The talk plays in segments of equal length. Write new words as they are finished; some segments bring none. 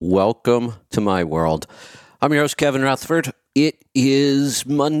welcome to my world. I'm your host, Kevin Rutherford. It is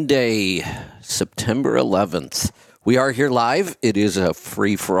Monday, September 11th. We are here live. It is a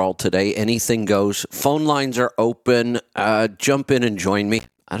free-for-all today. Anything goes. Phone lines are open. Jump in and join me.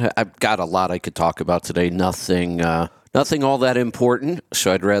 I've got a lot I could talk about today. Nothing all that important,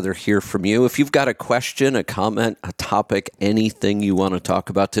 so I'd rather hear from you. If you've got a question, a comment, a topic, anything you want to talk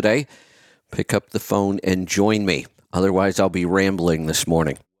about today, pick up the phone and join me. Otherwise, I'll be rambling this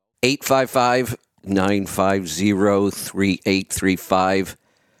morning. 855-950-3835.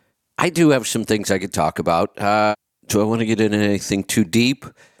 I do have some things I could talk about. Do I want to get into anything too deep?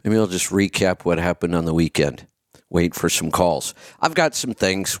 Maybe I'll just recap what happened on the weekend. Wait for some calls. I've got some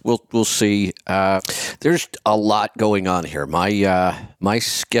things. We'll see. There's a lot going on here. My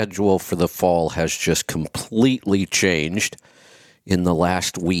schedule for the fall has just completely changed in the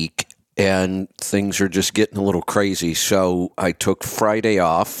last week, and things are just getting a little crazy. So I took Friday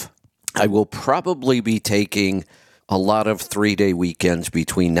off. I will probably be taking a lot of 3-day weekends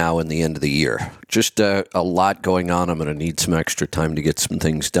between now and the end of the year. Just a lot going on. I'm going to need some extra time to get some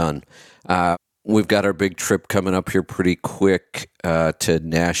things done. We've got our big trip coming up here pretty quick to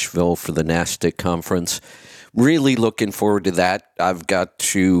Nashville for the NASTC conference. Really looking forward to that. I've got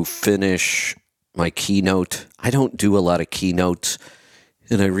to finish my keynote. I don't do a lot of keynotes,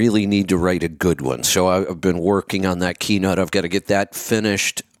 and I really need to write a good one. So I've been working on that keynote. I've got to get that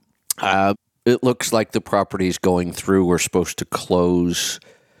finished. It looks like the property's going through. We're supposed to close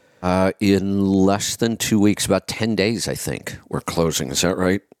in less than 2 weeks, about 10 days, I think. We're closing. Is that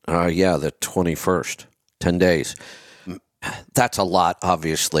right? Yeah, the 21st. 10 days. That's a lot,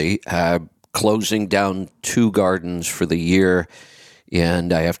 obviously. Closing down 2 gardens for the year,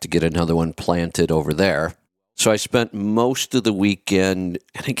 and I have to get another one planted over there. So I spent most of the weekend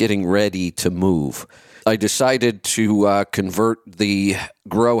getting ready to move. I decided to convert the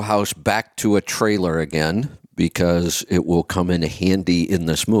grow house back to a trailer again because it will come in handy in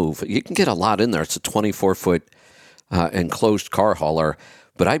this move. You can get a lot in there. It's a 24-foot enclosed car hauler,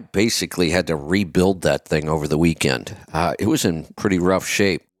 but I basically had to rebuild that thing over the weekend. It was in pretty rough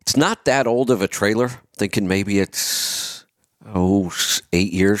shape. It's not that old of a trailer. I'm thinking maybe it's 7 or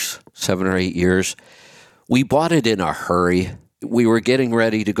 8 years. We bought it in a hurry. We were getting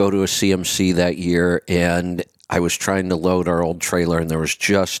ready to go to a CMC that year, and I was trying to load our old trailer, and there was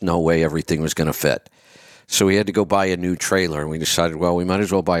just no way everything was going to fit. So we had to go buy a new trailer, and we decided, well, we might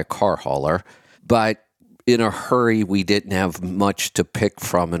as well buy a car hauler. But in a hurry, we didn't have much to pick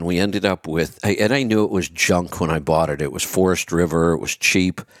from, and we ended up with, and I knew it was junk when I bought it. It was Forest River. It was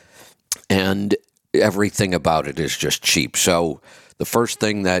cheap, and everything about it is just cheap. So the first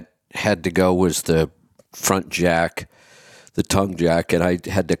thing that had to go was the front jack, the tongue jack, and I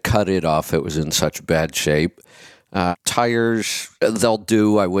had to cut it off. It was in such bad shape. Tires, they'll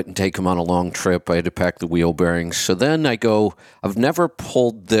do. I wouldn't take them on a long trip. I had to pack the wheel bearings. So then I've never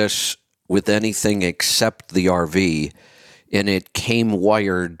pulled this with anything except the RV, and it came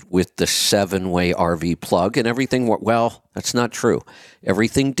wired with the 7-way RV plug, and everything worked. Well, that's not true.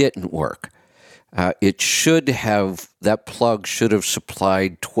 Everything didn't work. That plug should have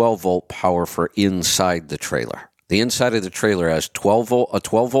supplied 12-volt power for inside the trailer. The inside of the trailer has a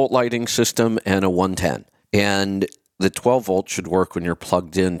 12-volt lighting system and a 110. And the 12-volt should work when you're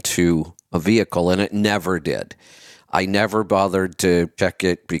plugged into a vehicle, and it never did. I never bothered to check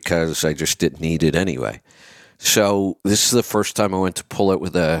it because I just didn't need it anyway. So this is the first time I went to pull it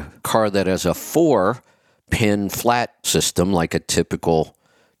with a car that has a 4-pin flat system, like a typical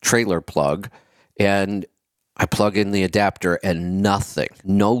trailer plug, and I plug in the adapter and nothing,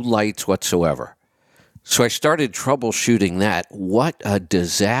 no lights whatsoever. So I started troubleshooting that. What a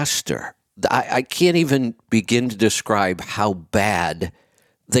disaster. I can't even begin to describe how bad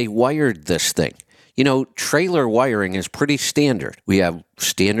they wired this thing. You know, trailer wiring is pretty standard. We have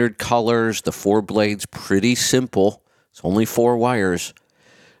standard colors, the 4 blades, pretty simple. It's only 4 wires.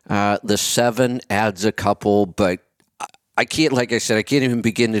 The 7 adds a couple, but I can't even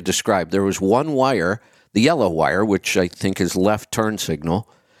begin to describe. There was one wire, the yellow wire, which I think is left turn signal.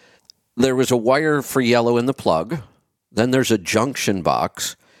 There was a wire for yellow in the plug. Then there's a junction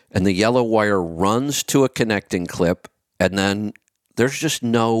box, and the yellow wire runs to a connecting clip, and then there's just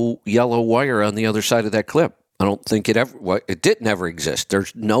no yellow wire on the other side of that clip. I don't think it didn't ever exist.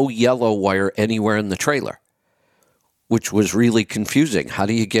 There's no yellow wire anywhere in the trailer, which was really confusing. How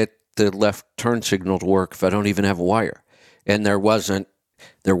do you get the left turn signal to work if I don't even have a wire? And there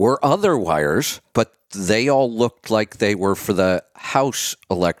were other wires, but they all looked like they were for the house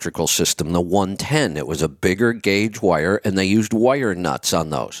electrical system, the 110. It was a bigger gauge wire, and they used wire nuts on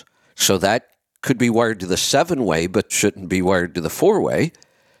those. So that could be wired to the 7-way, but shouldn't be wired to the 4-way.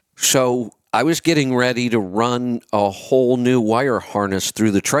 So I was getting ready to run a whole new wire harness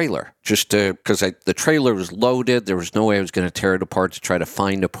through the trailer, just because the trailer was loaded. There was no way I was going to tear it apart to try to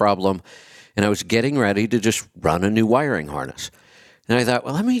find a problem. And I was getting ready to just run a new wiring harness. And I thought,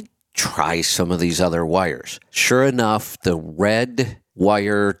 well, let me try some of these other wires. Sure enough, the red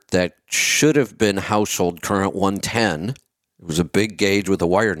wire that should have been household current 110, it was a big gauge with a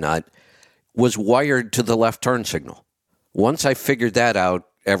wire nut, was wired to the left turn signal. Once I figured that out,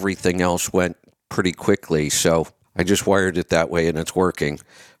 everything else went pretty quickly. So I just wired it that way and it's working.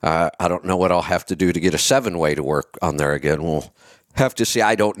 I don't know what I'll have to do to get a 7-way to work on there again. We'll have to see.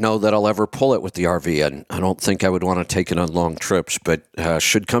 I don't know that I'll ever pull it with the RV, and I don't think I would want to take it on long trips, but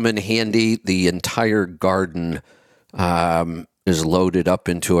should come in handy. The entire garden is loaded up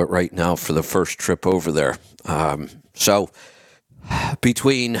into it right now for the first trip over there. So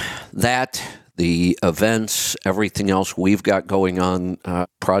between that, the events, everything else we've got going on,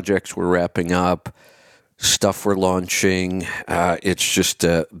 projects we're wrapping up, stuff we're launching, it's just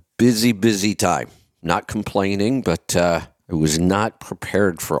a busy, busy time. Not complaining, but I was not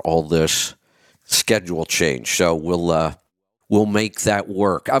prepared for all this schedule change. So we'll make that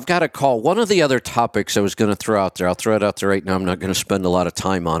work. I've got a call. One of the other topics I was going to throw out there, I'll throw it out there right now. I'm not going to spend a lot of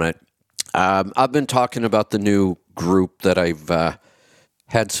time on it. I've been talking about the new group that I've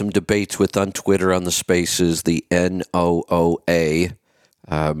had some debates with on Twitter on the Spaces, the NOOA,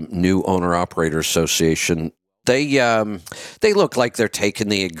 New Owner Operator Association. They look like they're taking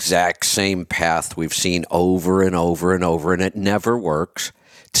the exact same path we've seen over and over and over, and it never works.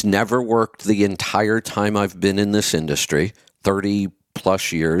 It's never worked the entire time I've been in this industry, 30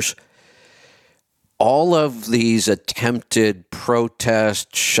 plus years. All of these attempted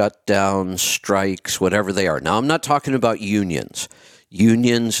protests, shutdowns, strikes, whatever they are. Now, I'm not talking about unions.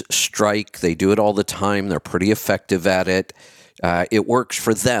 Unions strike. They do it all the time. They're pretty effective at it. It works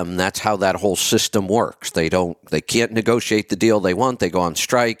for them. That's how that whole system works. They can't negotiate the deal they want. They go on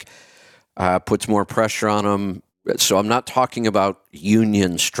strike, puts more pressure on them. So I'm not talking about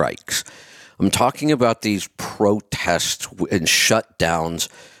union strikes. I'm talking about these protests and shutdowns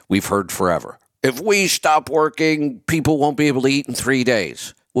we've heard forever. If we stop working, people won't be able to eat in 3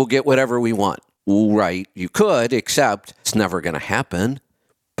 days. We'll get whatever we want. Right, you could, except it's never going to happen.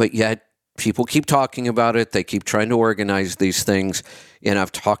 But yet, people keep talking about it. They keep trying to organize these things. And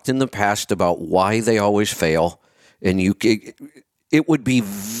I've talked in the past about why they always fail. And it would be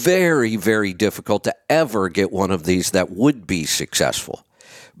very, very difficult to ever get one of these that would be successful.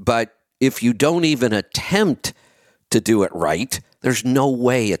 But if you don't even attempt to do it right, there's no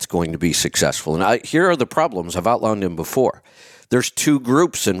way it's going to be successful. And here are the problems. I've outlined them before. There's 2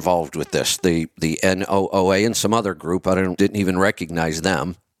 groups involved with this, the NOOA and some other group. I didn't even recognize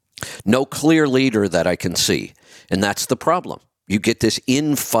them. No clear leader that I can see. And that's the problem. You get this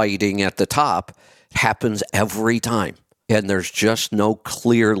infighting at the top. It happens every time. And there's just no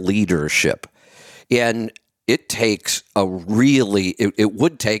clear leadership. And it takes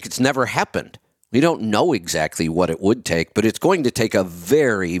it's never happened. We don't know exactly what it would take, but it's going to take a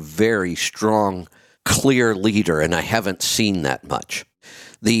very, very strong, clear leader, and I haven't seen that much.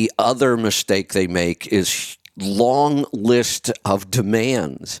 The other mistake they make is long list of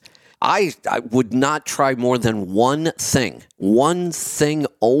demands. I would not try more than one thing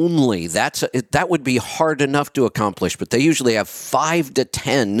only. That would be hard enough to accomplish, but they usually have 5 to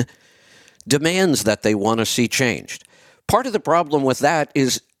 10 demands that they want to see changed. Part of the problem with that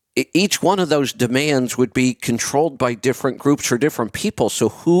is each one of those demands would be controlled by different groups or different people. So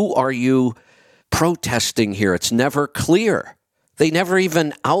who are you protesting here? It's never clear. They never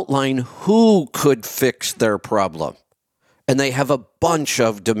even outline who could fix their problem. And they have a bunch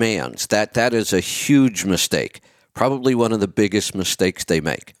of demands. That is a huge mistake. Probably one of the biggest mistakes they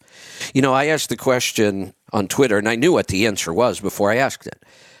make. You know, I asked the question on Twitter, and I knew what the answer was before I asked it.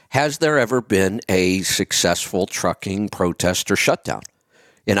 Has there ever been a successful trucking protest or shutdown?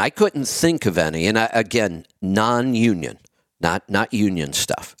 And I couldn't think of any. And again, non-union, not union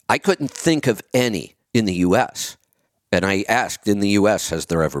stuff. I couldn't think of any in the U.S. And I asked, in the U.S., has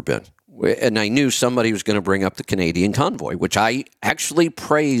there ever been? And I knew somebody was going to bring up the Canadian convoy, which I actually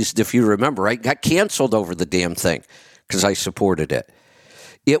praised, if you remember. I got canceled over the damn thing because I supported it.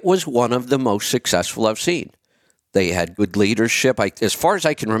 It was one of the most successful I've seen. They had good leadership. As far as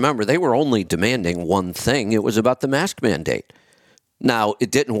I can remember, they were only demanding one thing. It was about the mask mandate. Now,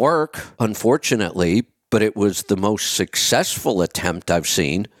 it didn't work, unfortunately, but it was the most successful attempt I've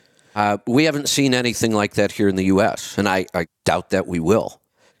seen. We haven't seen anything like that here in the U.S., and I doubt that we will.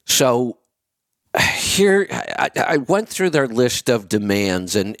 So here, I went through their list of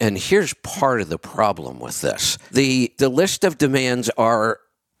demands, and here's part of the problem with this. The list of demands are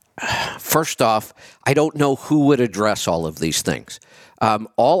First off, I don't know who would address all of these things.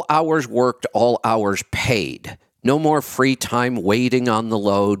 All hours worked, all hours paid. No more free time waiting on the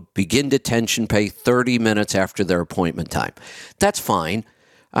load. Begin detention pay 30 minutes after their appointment time. That's fine.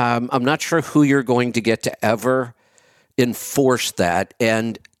 I'm not sure who you're going to get to ever enforce that.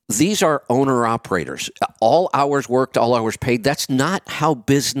 And these are owner-operators. All hours worked, all hours paid. That's not how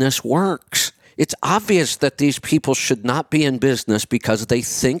business works. It's obvious that these people should not be in business because they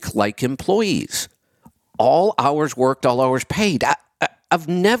think like employees. All hours worked, all hours paid. I've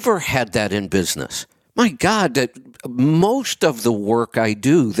never had that in business. My God, most of the work I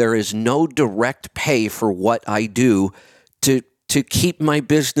do, there is no direct pay for what I do to keep my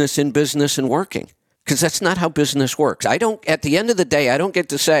business in business and working. Because that's not how business works. At the end of the day, I don't get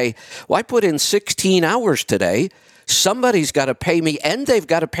to say, well, I put in 16 hours today. Somebody's got to pay me, and they've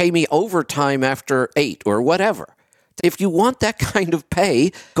got to pay me overtime after 8 or whatever. If you want that kind of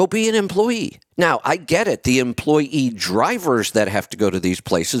pay, go be an employee. Now, I get it. The employee drivers that have to go to these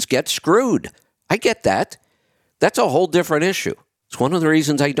places get screwed. I get that. That's a whole different issue. It's one of the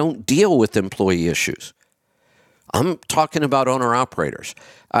reasons I don't deal with employee issues. I'm talking about owner-operators.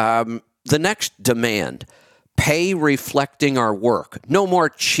 The next demand, pay reflecting our work. No more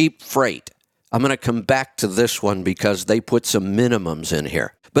cheap freight. I'm going to come back to this one because they put some minimums in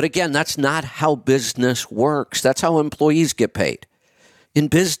here. But again, that's not how business works. That's how employees get paid. In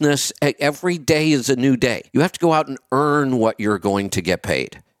business, every day is a new day. You have to go out and earn what you're going to get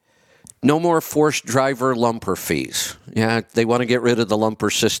paid. No more forced driver lumper fees. Yeah, they want to get rid of the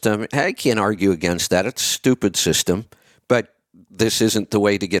lumper system. I can't argue against that. It's a stupid system, but this isn't the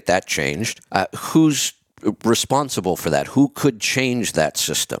way to get that changed. Who's responsible for that? Who could change that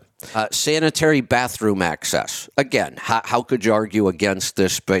system? Sanitary bathroom access. Again, how could you argue against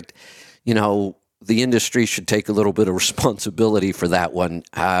this? But, the industry should take a little bit of responsibility for that one.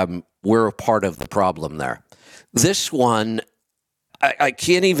 We're a part of the problem there. This one, I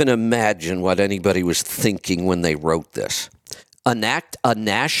can't even imagine what anybody was thinking when they wrote this. Enact a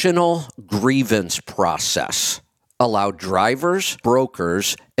national grievance process. Allow drivers,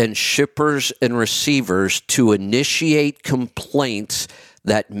 brokers, and shippers and receivers to initiate complaints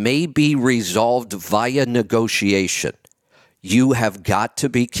that may be resolved via negotiation. You have got to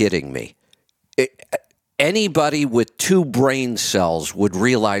be kidding me. Anybody with 2 brain cells would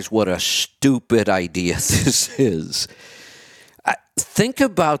realize what a stupid idea this is. Think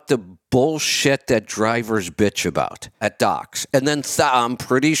about the bullshit that drivers bitch about at docks. And then I'm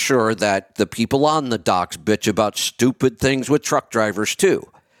pretty sure that the people on the docks bitch about stupid things with truck drivers too.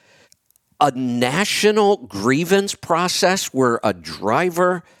 A national grievance process where a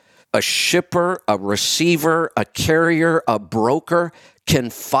driver, a shipper, a receiver, a carrier, a broker can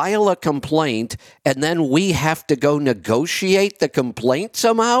file a complaint, and then we have to go negotiate the complaint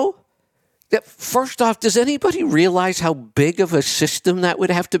somehow? First off, does anybody realize how big of a system that would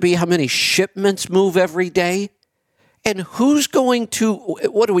have to be? How many shipments move every day? And who's going to,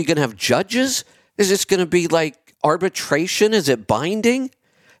 what are we going to have, judges? Is this going to be like arbitration? Is it binding?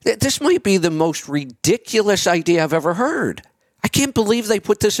 This might be the most ridiculous idea I've ever heard. I can't believe they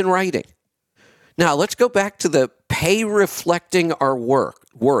put this in writing. Now, let's go back to the pay reflecting our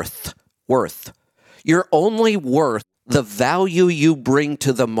worth. You're only worth the value you bring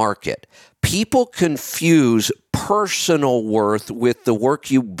to the market. People confuse personal worth with the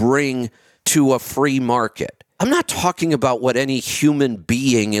work you bring to a free market. I'm not talking about what any human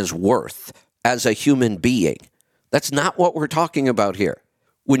being is worth as a human being. That's not what we're talking about here.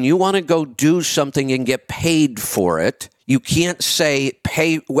 When you want to go do something and get paid for it, you can't say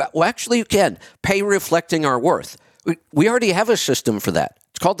pay. Well, actually, you can. Pay reflecting our worth. We already have a system for that.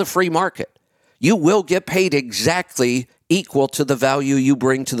 It's called the free market. You will get paid exactly equal to the value you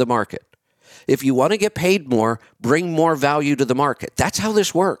bring to the market. If you want to get paid more, bring more value to the market. That's how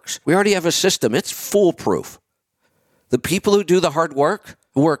this works. We already have a system. It's foolproof. The people who do the hard work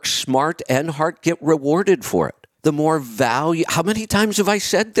smart and hard, get rewarded for it. The more value, how many times have I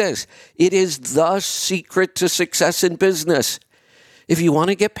said this? It is the secret to success in business. If you want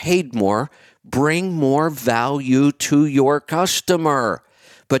to get paid more, bring more value to your customer.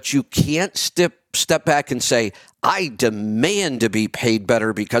 But you can't step back and say, I demand to be paid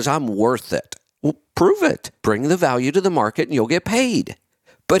better because I'm worth it. Well, prove it. Bring the value to the market and you'll get paid.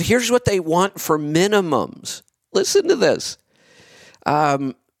 But here's what they want for minimums. Listen to this.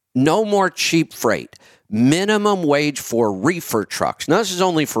 No more cheap freight. Minimum wage for reefer trucks. Now, this is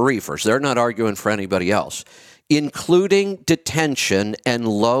only for reefers. They're not arguing for anybody else. Including detention and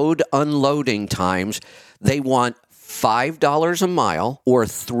unloading times, they want $5 a mile or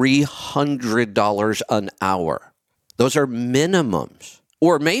 $300 an hour. Those are minimums.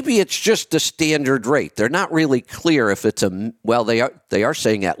 Or maybe it's just a standard rate. They're not really clear if it's they are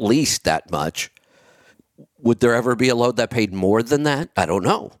saying at least that much. Would there ever be a load that paid more than that? I don't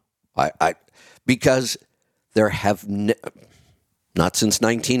know. Because there have not since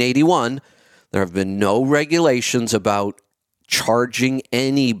 1981, there have been no regulations about charging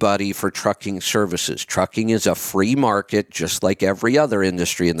anybody for trucking services. Trucking is a free market, just like every other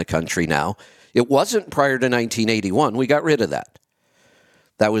industry in the country now. It wasn't prior to 1981. We got rid of that.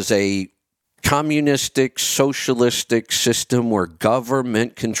 That was a communistic, socialistic system where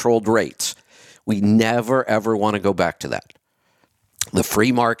government controlled rates. We never, ever want to go back to that. The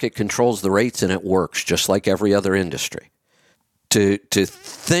free market controls the rates, and it works just like every other industry. To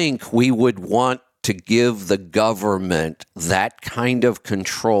think we would want to give the government that kind of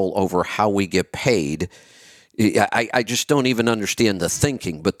control over how we get paid, I just don't even understand the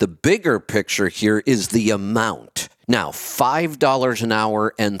thinking. But the bigger picture here is the amount. Now, $5 an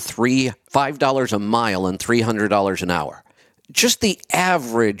hour and $5 a mile and $300 an hour. Just the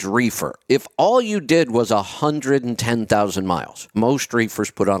average reefer. If all you did was 110,000 miles, most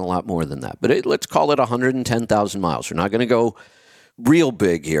reefers put on a lot more than that. But let's call it 110,000 miles. We're not going to go real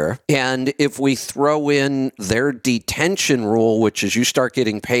big here. And if we throw in their detention rule, which is you start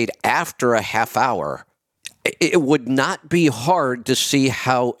getting paid after a half hour, it would not be hard to see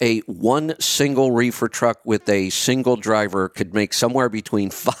how one single reefer truck with a single driver could make somewhere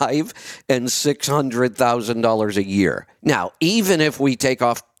between $500,000 and $600,000 a year. Now, even if we take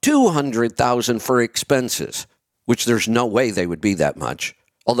off $200,000 for expenses, which there's no way they would be that much,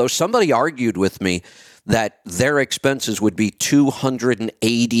 although somebody argued with me that their expenses would be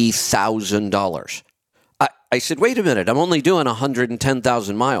 $280,000. I said, wait a minute, I'm only doing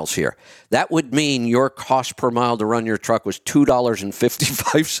 110,000 miles here. That would mean your cost per mile to run your truck was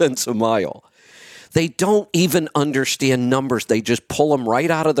 $2.55 a mile. They don't even understand numbers. They just pull them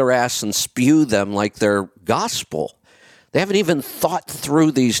right out of their ass and spew them like they're gospel. They haven't even thought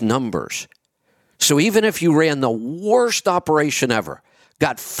through these numbers. So even if you ran the worst operation ever,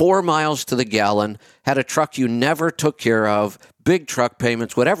 got 4 miles to the gallon, had a truck you never took care of, big truck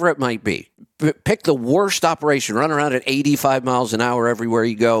payments, whatever it might be. Pick the worst operation, run around at 85 miles an hour everywhere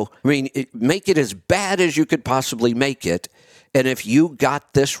you go. I mean, make it as bad as you could possibly make it. And if you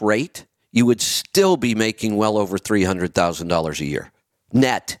got this rate, you would still be making well over $300,000 a year.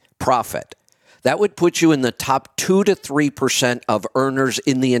 Net profit. That would put you in the top 2 to 3% of earners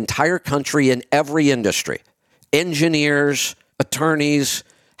in the entire country in every industry. Engineers, attorneys,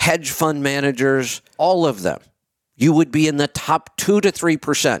 hedge fund managers, all of them. You would be in the top 2 to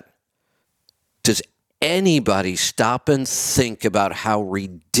 3%. Does anybody stop and think about how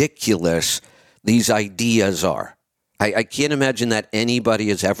ridiculous these ideas are? I can't imagine that anybody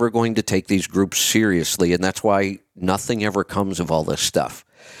is ever going to take these groups seriously, and that's why nothing ever comes of all this stuff.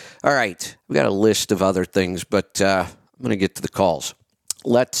 All right, we got a list of other things, but I'm going to get to the calls.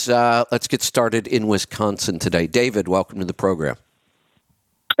 Let's get started in Wisconsin today. David, welcome to the program.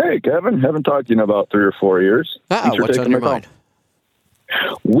 Hey, Kevin. Haven't talked to you in about 3 or 4 years. What's on your mind?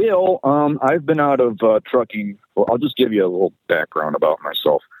 Will, I've been out of trucking. Well, I'll just give you a little background about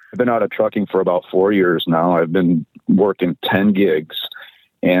myself. I've been out of trucking for about 4 years now. I've been working 10 gigs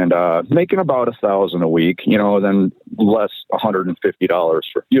and making about $1,000 a week, then less $150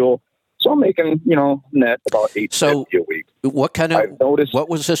 for fuel. So I'm making, net about $850 a week. What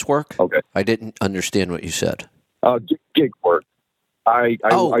was this work? Okay. I didn't understand what you said. Gig work. I do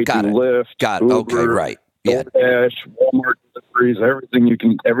Lyft, Got it. Uber, Okay, right. Yeah. DoorDash, Walmart deliveries,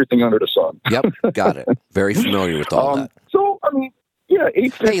 everything under the sun. Yep, got it. Very familiar with all that. So,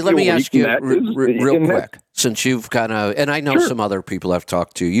 $850. Hey, let me ask you real quick, that, since you've kind of, and I know some other people I've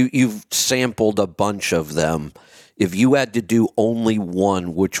talked to, you've sampled a bunch of them. If you had to do only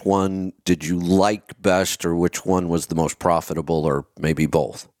one, which one did you like best, or which one was the most profitable, or maybe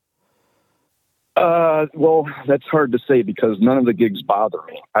both? Well, that's hard to say because none of the gigs bother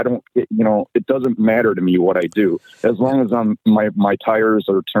me. It doesn't matter to me what I do as long as my tires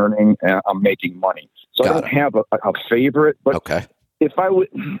are turning and I'm making money. So I don't have a favorite, but okay. If I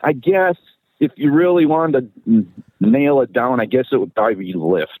guess if you really wanted to nail it down, I guess it would probably be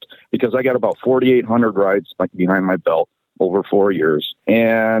Lyft because I got about 4,800 rides behind my belt over 4 years.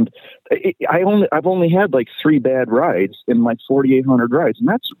 And I've only had like 3 bad rides in my 4,800 rides. And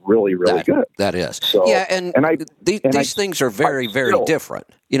that's really, really good. That is. So, yeah. These things are very, very different.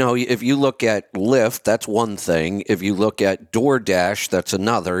 If you look at Lyft, that's one thing. If you look at DoorDash, that's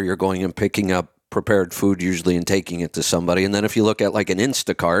another. You're going and picking up prepared food usually and taking it to somebody. And then if you look at like an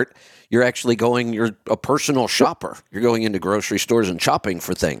Instacart, you're a personal shopper. You're going into grocery stores and shopping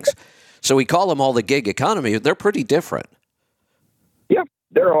for things. So we call them all the gig economy. They're pretty different. Yeah,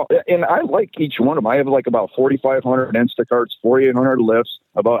 they're all, and I like each one of them. I have like about 4,500 Instacarts, 4,800 Lyfts.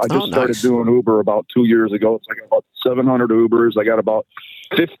 I just started doing Uber about 2 years ago. So I got about 700 Ubers. I got about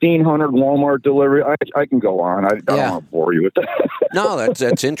 1,500 Walmart delivery. I can go on. I don't want to bore you with that. No,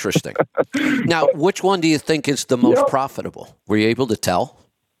 that's interesting. Now, which one do you think is the most profitable? Were you able to tell?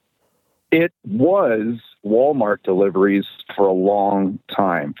 It was Walmart deliveries for a long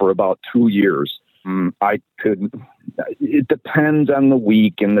time, for about 2 years. It depends on the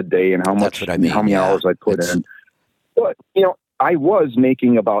week and the day and how many hours I put in. But, I was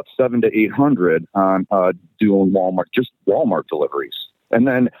making about 700 to 800 on doing just Walmart deliveries. And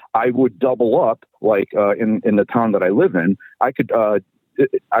then I would double up, like in the town that I live in. I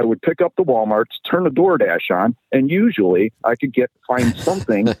would pick up the Walmarts, turn the DoorDash on, and usually I could find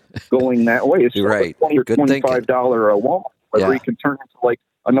something going that way. It's right. $20 or $25 a Walmart delivery can turn into like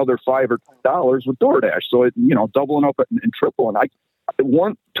another $5 or $10 with DoorDash. So doubling up and tripling.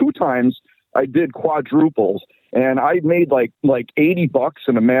 Two times I did quadruples, and I made like $80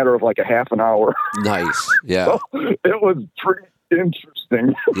 in a matter of like a half an hour. Nice. Yeah. So it was pretty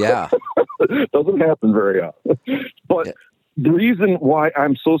interesting. Yeah. Doesn't happen very often. But the reason why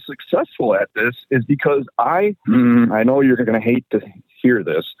I'm so successful at this is because I know you're going to hate to hear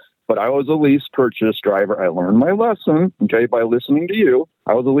this, but I was a lease purchase driver. I learned my lesson, by listening to you.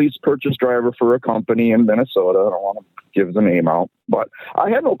 I was a lease purchase driver for a company in Minnesota. I don't want to give the name out, but I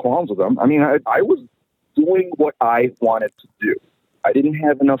had no qualms with them. I mean, I was doing what I wanted to do. I didn't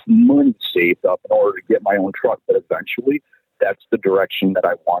have enough money saved up in order to get my own truck, but eventually that's the direction that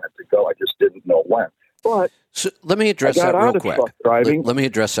I wanted to go. I just didn't know when. But so let me address that real quick. Let me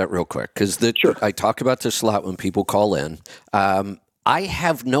address that real quick, because I talk about this a lot when people call in. I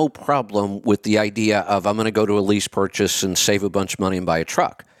have no problem with the idea of I'm going to go to a lease purchase and save a bunch of money and buy a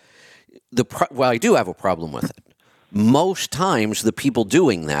truck. I do have a problem with it. Most times the people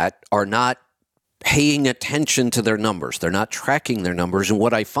doing that are not paying attention to their numbers. They're not tracking their numbers. And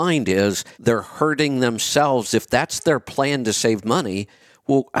what I find is they're hurting themselves. If that's their plan to save money,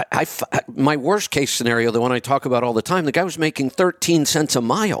 well, my worst case scenario, the one I talk about all the time, the guy was making 13 cents a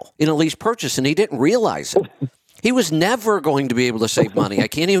mile in a lease purchase, and he didn't realize it. He was never going to be able to save money. I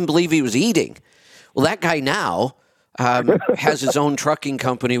can't even believe he was eating. Well, that guy now has his own trucking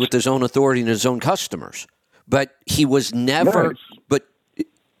company with his own authority and his own customers. But he was never, Nice. But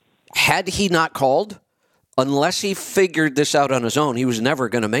had he not called, unless he figured this out on his own, he was never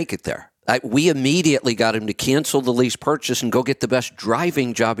going to make it there. We immediately got him to cancel the lease purchase and go get the best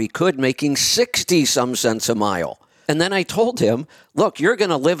driving job he could, making 60-some cents a mile. And then I told him, look, you're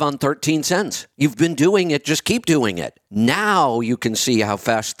going to live on 13 cents. You've been doing it. Just keep doing it. Now you can see how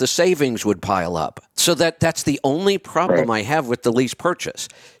fast the savings would pile up. So that's the only problem I have with the lease purchase.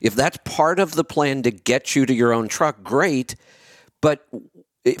 If that's part of the plan to get you to your own truck, great. But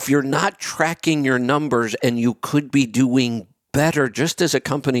if you're not tracking your numbers and you could be doing better just as a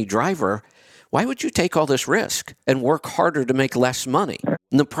company driver, why would you take all this risk and work harder to make less money?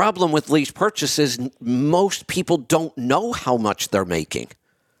 And the problem with lease purchases, most people don't know how much they're making.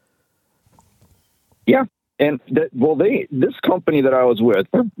 Yeah. And this company that I was with,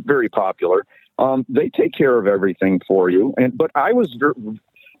 they're very popular. They take care of everything for you. But I was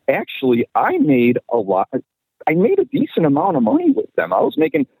I made a lot. I made a decent amount of money with them. I was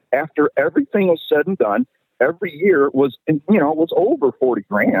making, after everything was said and done, every year was over 40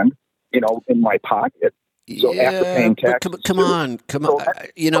 grand, in my pocket. So after paying taxes, come on.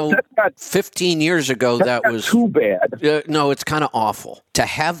 15 years ago, that was too bad. No, it's kind of awful to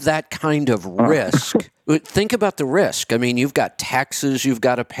have that kind of risk. Think about the risk. I mean, you've got taxes you've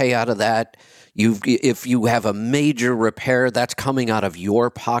got to pay out of that. If you have a major repair, that's coming out of your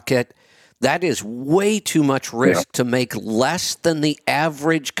pocket. That is way too much risk to make less than the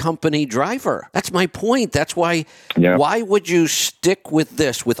average company driver. That's my point. That's why. Why would you stick with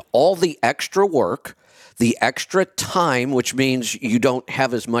this with all the extra work, the extra time, which means you don't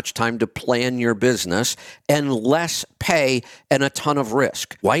have as much time to plan your business, and less pay and a ton of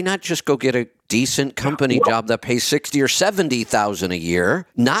risk? Why not just go get a decent company job that pays $60,000 or $70,000 a year,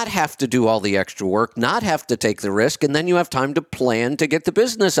 not have to do all the extra work, not have to take the risk, and then you have time to plan to get the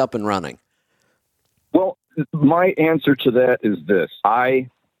business up and running? Well, my answer to that is this. I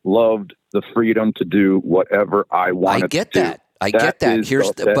loved the freedom to do whatever I wanted to do. I get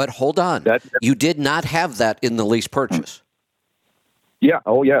that. But hold on. You did not have that in the lease purchase. Yeah.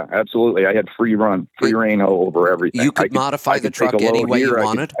 Oh, yeah, absolutely. I had free reign over everything. You could modify the truck any way you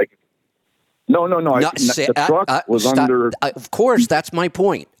wanted? No. The truck was under... Of course, that's my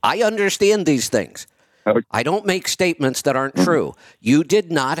point. I understand these things. I don't make statements that aren't true. You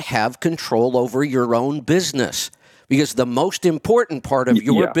did not have control over your own business. because the most important part of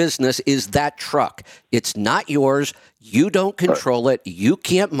your business is that truck. It's not yours. You don't control it. You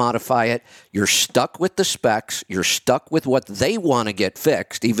can't modify it. You're stuck with the specs. You're stuck with what they want to get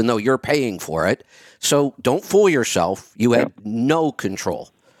fixed, even though you're paying for it. So don't fool yourself. You had no control.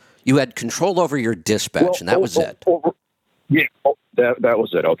 You had control over your dispatch, and that was it. That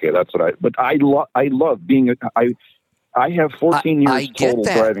was it. Okay, that's what But I love being. I have 14 years total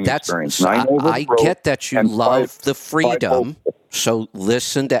driving experience. I get that you love the freedom. So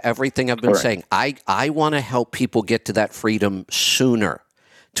listen to everything I've been saying. I want to help people get to that freedom sooner,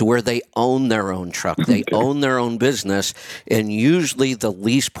 to where they own their own truck, they own their own business, and usually the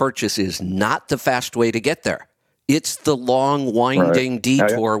lease purchase is not the fast way to get there. It's the long, winding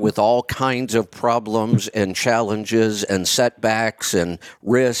detour with all kinds of problems and challenges and setbacks and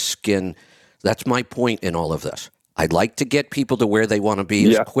risk, and that's my point in all of this. I'd like to get people to where they want to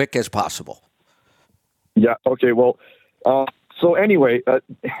be as quick as possible. Yeah. Okay. Well, so anyway,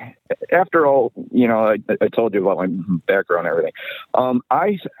 after all, I told you about my background and everything.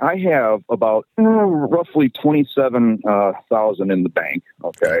 I have about roughly 27,000 in the bank.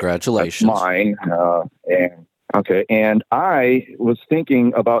 Okay. Congratulations. That's mine. And I was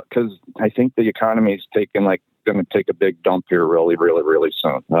thinking about, because I think the economy is going to take a big dump here really, really, really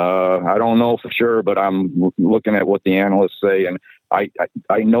soon. I don't know for sure, but I'm looking at what the analysts say, and I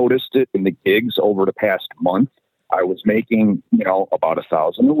noticed it in the gigs over the past month. I was making, about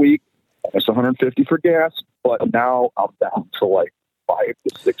 $1,000 a week. It's $150 for gas, but now I'm down to like $500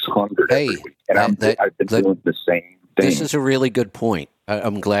 to $600 every week, and I've been doing the same thing. This is a really good point.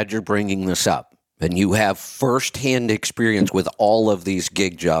 I'm glad you're bringing this up. And you have firsthand experience with all of these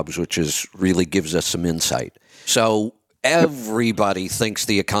gig jobs, which really gives us some insight. So everybody thinks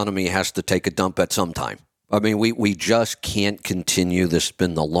the economy has to take a dump at some time. I mean, we just can't continue. This has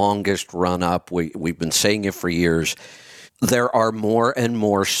been the longest run up. We've been saying it for years. There are more and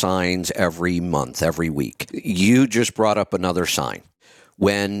more signs every month, every week. You just brought up another sign.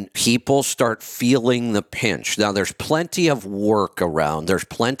 When people start feeling the pinch. Now, there's plenty of work around. There's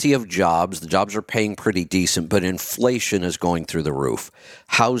plenty of jobs. The jobs are paying pretty decent, but inflation is going through the roof.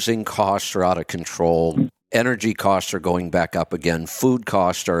 Housing costs are out of control. Energy costs are going back up again. Food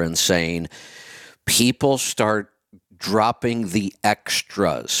costs are insane. People start dropping the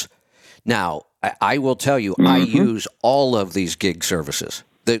extras. Now, I will tell you, I use all of these gig services.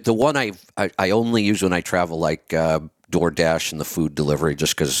 The one I only use when I travel, like DoorDash and the food delivery,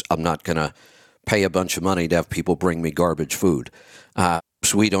 just because I'm not going to pay a bunch of money to have people bring me garbage food. So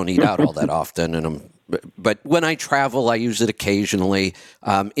we don't eat out all that often. But when I travel, I use it occasionally.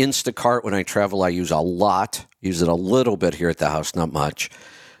 Instacart, when I travel, I use a lot. Use it a little bit here at the house, not much.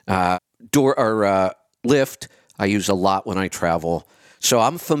 Lyft, I use a lot when I travel. So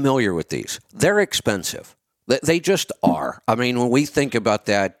I'm familiar with these. They're expensive. They just are. I mean, when we think about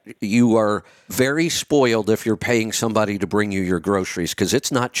that, you are very spoiled if you're paying somebody to bring you your groceries, because it's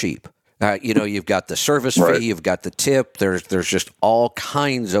not cheap. You've got the service fee, you've got the tip. There's just all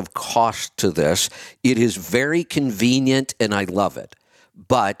kinds of cost to this. It is very convenient, and I love it.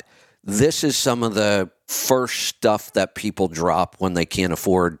 But this is some of the first stuff that people drop when they can't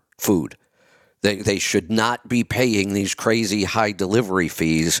afford food. They should not be paying these crazy high delivery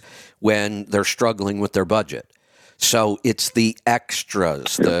fees when they're struggling with their budget. So it's the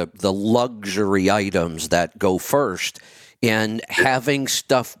extras, the luxury items that go first, and having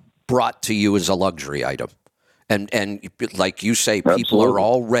stuff brought to you as a luxury item. And like you say, people are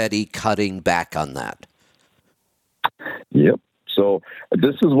already cutting back on that. Yep. So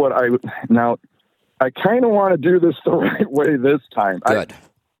this is what I kind of want to do this the right way this time. Good.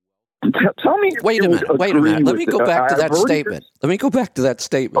 Tell me. Wait a minute. Let me go back to that statement. Let me go back to that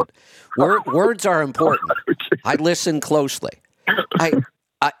statement. Words are important. Okay. I listen closely. I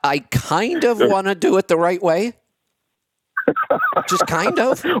kind of want to do it the right way. Just kind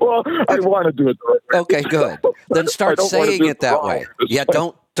of. Well, I want to do it the right way. Okay, good. Then start saying it that way. Yeah,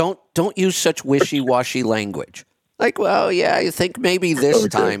 don't use such wishy-washy language. Like, well, yeah, I think maybe this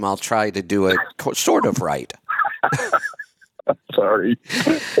time I'll try to do it sort of right. Sorry.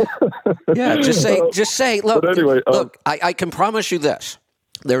 Yeah, just say, look, anyway, I can promise you this.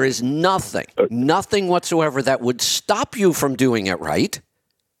 There is nothing whatsoever that would stop you from doing it right.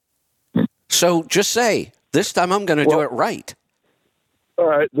 So just say, this time I'm going to do it right. All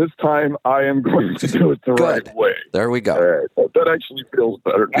right, this time I am going to do it the right way. There we go. All right, that actually feels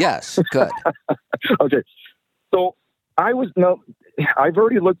better now. Yes, good. Okay, so I've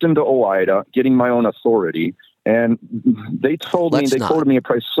already looked into OOIDA, getting my own authority, and they quoted me a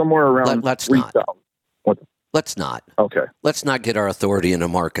price somewhere around $3,000. Let's not. Okay. Let's not get our authority in a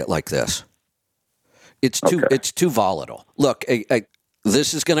market like this. It's too volatile. Look,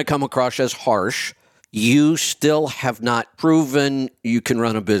 this is going to come across as harsh. You still have not proven you can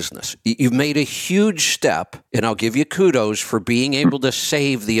run a business. You've made a huge step, and I'll give you kudos for being able to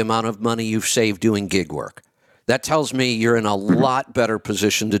save the amount of money you've saved doing gig work. That tells me you're in a lot better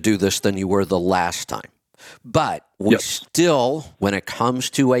position to do this than you were the last time. But we still, when it comes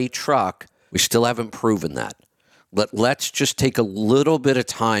to a truck, we still haven't proven that. Let's just take a little bit of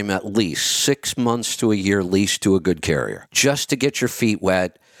time, at least 6 months to a year lease to a good carrier, just to get your feet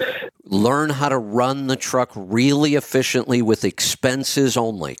wet, learn how to run the truck really efficiently with expenses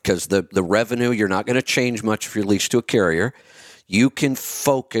only, because the revenue, you're not going to change much if you're leased to a carrier. You can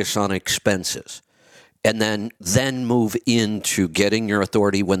focus on expenses and then move into getting your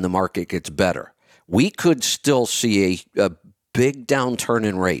authority when the market gets better. We could still see a big downturn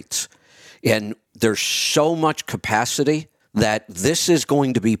in rates. And there's so much capacity that this is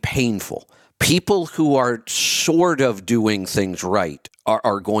going to be painful. People who are sort of doing things right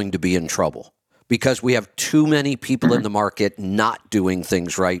are going to be in trouble because we have too many people in the market not doing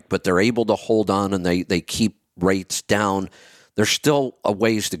things right, but they're able to hold on and they keep rates down. There's still a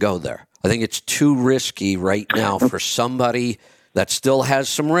ways to go there. I think it's too risky right now for somebody that still has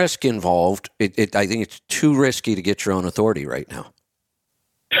some risk involved. I think it's too risky to get your own authority right now.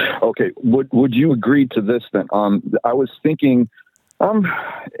 Okay. Would you agree to this then? I was thinking, I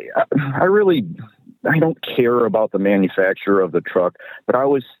don't care about the manufacturer of the truck, but I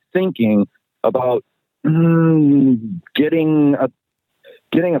was thinking about getting a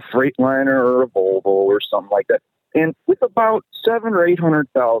Freightliner or a Volvo or something like that. And with about 700,000 or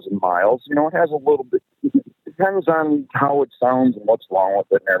 800,000 miles, it has a little bit, it depends on how it sounds and what's wrong with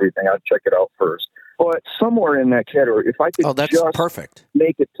it and everything. I'd check it out first. But somewhere in that category, if I could just perfect.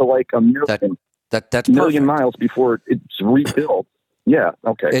 Make it to like a million, that's million miles before it's rebuilt. Yeah.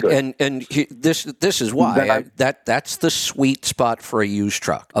 Okay. Good. And this is why that's the sweet spot for a used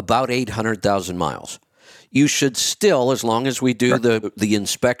truck. About 800,000 miles. You should still, as long as we do the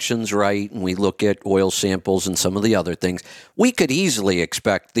inspections right and we look at oil samples and some of the other things, we could easily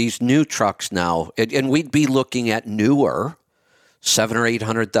expect these new trucks now, and we'd be looking at newer, 700,000 or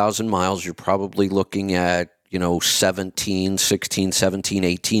 800,000 miles. You're probably looking at 16, 17,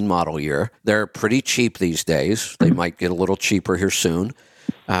 18 model year. They're pretty cheap these days. They might get a little cheaper here soon.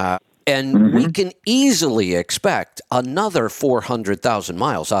 And we can easily expect another 400,000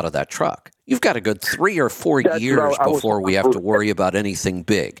 miles out of that truck. You've got a good 3 or 4 years before we have to worry about anything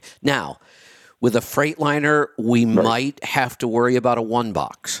big. Now, with a Freightliner, we might have to worry about a one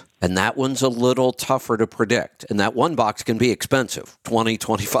box. And that one's a little tougher to predict. And that one box can be expensive, $20,000,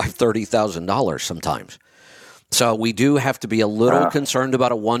 $25,000, $30,000 sometimes. So we do have to be a little concerned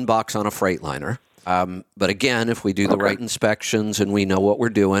about a one box on a Freightliner. But again, if we do the right inspections and we know what we're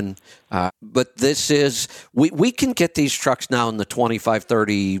doing, but this is, we can get these trucks now in the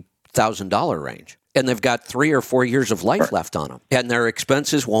 $25,000, $30,000 range. And they've got 3 or 4 years of life left on them. And their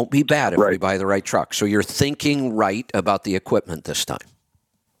expenses won't be bad if we buy the right truck. So you're thinking right about the equipment this time.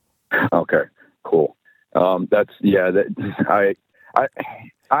 Okay, cool.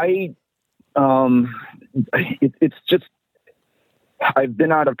 It's just, I've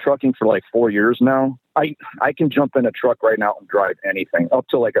been out of trucking for like 4 years now. I can jump in a truck right now and drive anything up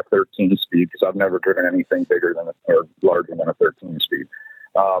to like a 13 speed because I've never driven anything bigger than or larger than a 13 speed.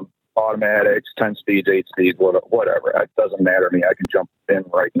 Automatics, 10 speeds, 8 speeds, whatever. It doesn't matter to me. I can jump in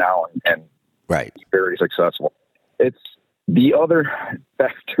right now and be very successful. It's the other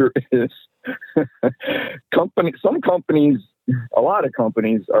factor is some companies, a lot of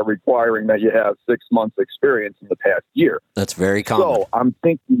companies are requiring that you have 6 months experience in the past year. That's very common. So I'm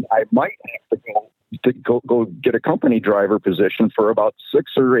thinking I might have to go get a company driver position for about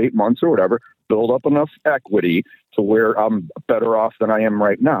 6 or 8 months or whatever, build up enough equity to where I'm better off than I am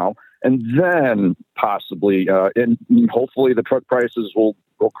right now. And then possibly, and hopefully the truck prices will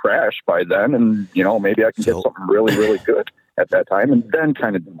crash by then. And, maybe I can get something really, really good at that time and then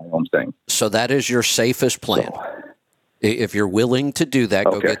kind of do my own thing. So that is your safest plan. If you're willing to do that,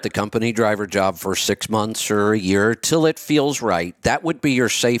 go get the company driver job for 6 months or a year till it feels right. That would be your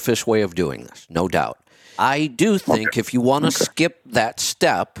safest way of doing this, no doubt. I do think if you want to skip that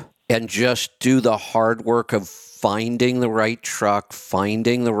step and just do the hard work of finding the right truck,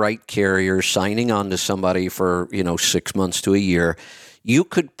 finding the right carrier, signing on to somebody for, 6 months to a year, you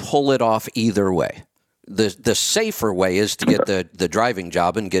could pull it off either way. The safer way is to get the driving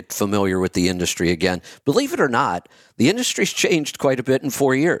job and get familiar with the industry again. Believe it or not, the industry's changed quite a bit in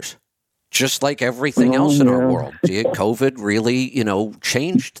 4 years, just like everything else in our world. COVID really,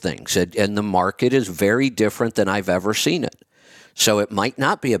 changed things, and the market is very different than I've ever seen it. So it might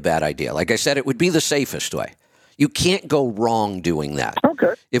not be a bad idea. Like I said, it would be the safest way. You can't go wrong doing that.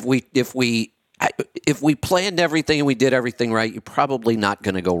 Okay. If we planned everything and we did everything right, you're probably not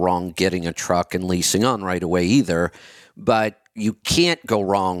going to go wrong getting a truck and leasing on right away either. But you can't go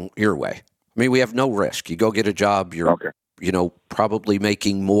wrong your way. I mean, we have no risk. You go get a job, you're probably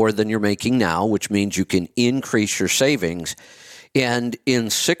making more than you're making now, which means you can increase your savings. And in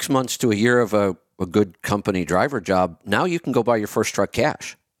 6 months to a year of a good company driver job, now you can go buy your first truck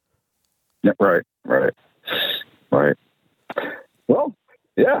cash. Yeah, right. Well,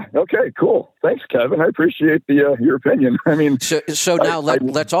 yeah. Okay, cool. Thanks, Kevin. I appreciate your opinion. I mean, so now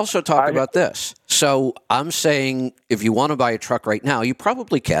let's also talk about this. So I'm saying if you want to buy a truck right now, you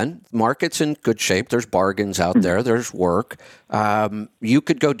probably can. The market's in good shape. There's bargains out there. There's work. You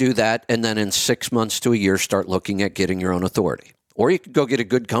could go do that, and then in 6 months to a year, start looking at getting your own authority. Or you could go get a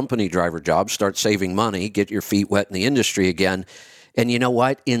good company driver job, start saving money, get your feet wet in the industry again. And you know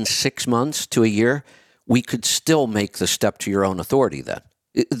what? In 6 months to a year, we could still make the step to your own authority then.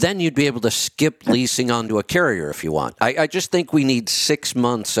 Then you'd be able to skip leasing onto a carrier if you want. I just think we need 6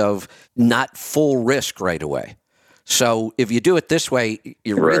 months of not full risk right away. So if you do it this way,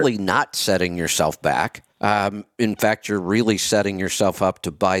 you're really not setting yourself back. In fact, you're really setting yourself up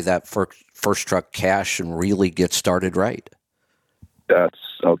to buy that first truck cash and really get started right. That's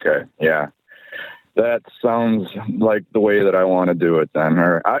okay. Yeah. That sounds like the way that I want to do it then.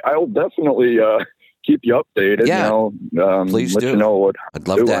 Or I'll definitely keep you updated. Yeah. Please let do. You know what I'd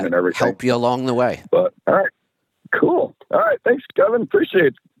love to and everything. Help you along the way. But all right. Cool. All right. Thanks, Kevin. Appreciate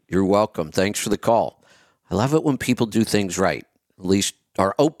it. You're welcome. Thanks for the call. I love it when people do things right, at least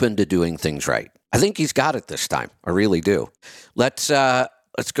are open to doing things right. I think he's got it this time. I really do. Let's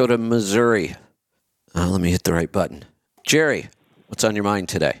go to Missouri. Let me hit the right button. Jerry, what's on your mind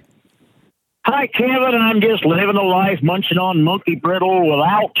today? Hi, Kevin. I'm just living a life munching on monkey brittle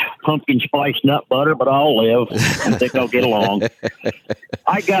without pumpkin spice nut butter, but I'll live. I think I'll get along.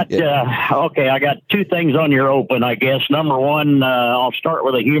 I got two things on your open, I guess. Number one, I'll start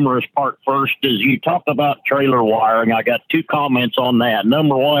with the humorous part first. As you talk about trailer wiring, I got two comments on that.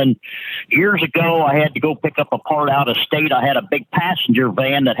 Number one, years ago, I had to go pick up a part out of state. I had a big passenger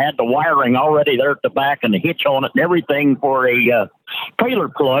van that had the wiring already there at the back and the hitch on it and everything for a trailer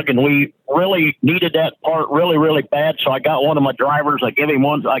plug, and we really needed that part really, really bad. So I got one of my drivers. I give him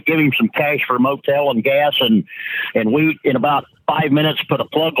some cash for a motel and gas, and we in about 5 minutes put a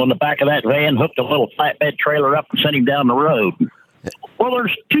plug on the back of that van, hooked a little flatbed trailer up, and sent him down the road. Well,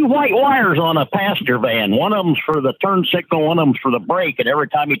 there's two white wires on a passenger van. One of them's for the turn signal, one of them's for the brake. And every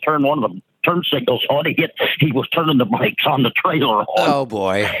time he turned one of the turn signals on, he was turning the brakes on the trailer on. Oh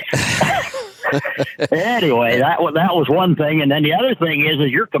boy. Anyway, that was one thing. And then the other thing is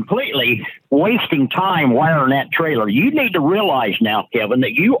you're completely wasting time wiring that trailer. You need to realize now, Kevin,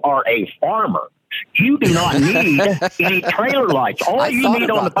 that you are a farmer. You do not need any trailer lights. All you need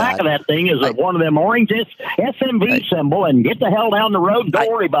on the back of that thing is one of them orange SMV symbol, and get the hell down the road.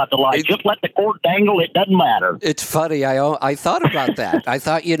 Don't worry about the lights. Just let the cord dangle. It doesn't matter. It's funny. I thought about that. I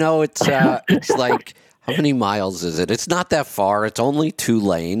thought, it's like, how many miles is it? It's not that far. It's only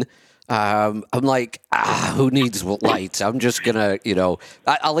 2-lane. I'm like, who needs lights? I'm just going to,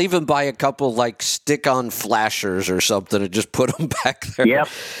 I'll even buy a couple like stick-on flashers or something and just put them back there. Yep.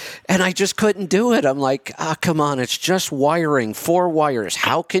 And I just couldn't do it. I'm like, come on, it's just wiring, 4 wires.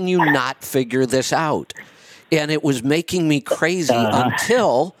 How can you not figure this out? And it was making me crazy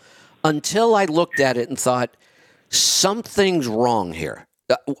until I looked at it and thought, something's wrong here.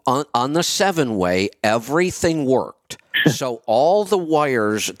 On the 7-way, everything worked. So all the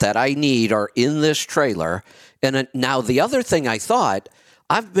wires that I need are in this trailer. And now the other thing I thought,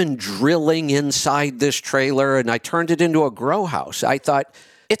 I've been drilling inside this trailer and I turned it into a grow house. I thought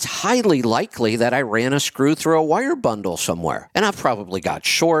it's highly likely that I ran a screw through a wire bundle somewhere. And I've probably got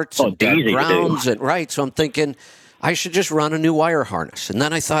shorts and dead grounds. So I'm thinking I should just run a new wire harness. And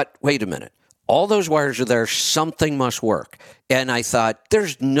then I thought, wait a minute. All those wires are there. Something must work. And I thought,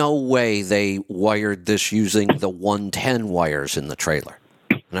 there's no way they wired this using the 110 wires in the trailer.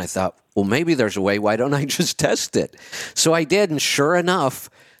 And I thought, well, maybe there's a way. Why don't I just test it? So I did. And sure enough,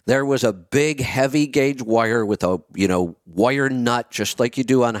 there was a big heavy gauge wire with a, wire nut, just like you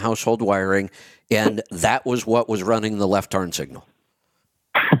do on household wiring. And that was what was running the left turn signal.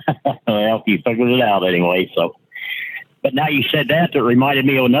 Well, you figured it out anyway, so. But now you said that, it reminded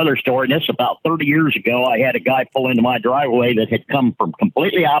me of another story. And this about 30 years ago, I had a guy pull into my driveway that had come from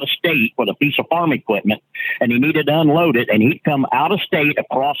completely out of state with a piece of farm equipment, and he needed to unload it. And he'd come out of state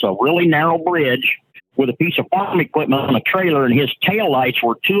across a really narrow bridge with a piece of farm equipment on a trailer, and his taillights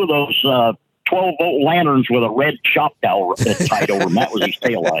were two of those 12-volt lanterns with a red shop towel tied over them. That was his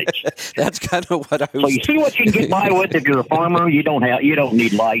taillights. That's kind of what I was. So you see what you can get by with if you're a farmer. You don't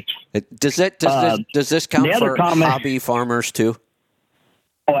need lights. Does this count for hobby farmers too?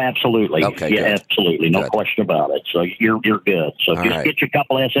 Oh, absolutely. Okay, yeah, good. Absolutely. No Good. question about it. So you're good. So All just right. get you a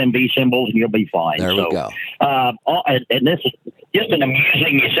couple SMB symbols and you'll be fine. There we go. And this is just an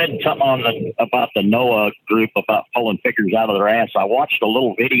amusing, you said something about the NOAA group about pulling figures out of their ass. I watched a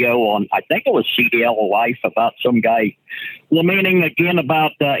little video on, I think it was CDL Life, about some guy lamenting again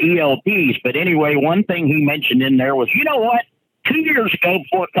about ELDs. But anyway, one thing he mentioned in there was, you know what? 2 years ago,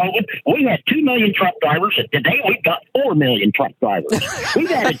 before COVID, we had 2 million truck drivers, and today we've got 4 million truck drivers.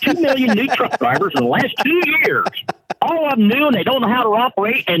 We've added 2 million new truck drivers in the last 2 years. All of them new, and they don't know how to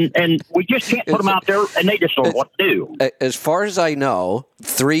operate, and we just can't put them out there, and they just don't know what to do. As far as I know,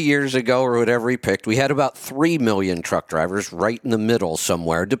 3 years ago or whatever he picked, we had about 3 million truck drivers, right in the middle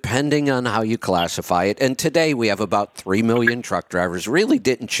somewhere, depending on how you classify it. And today we have about 3 million truck drivers. Really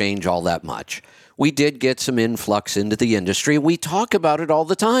didn't change all that much. We did get some influx into the industry. We talk about it all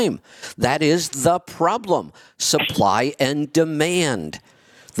the time. That is the problem. Supply and demand.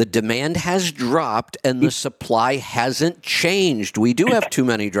 The demand has dropped and the supply hasn't changed. We do have too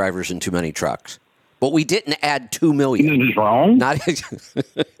many drivers and too many trucks. But we didn't add 2 million. You mean he's wrong? Not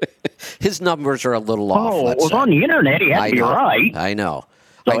his numbers are a little off. Oh, it was on the internet. He had to be right. I know.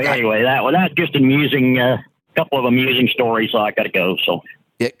 So anyway, that's just an amusing, couple of amusing stories. So I got to go. So.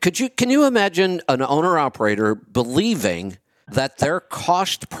 Yeah, can you imagine an owner-operator believing that their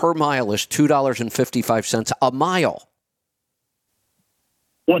cost per mile is $2.55 a mile?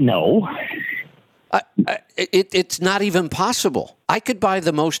 Well, no. It's not even possible. I could buy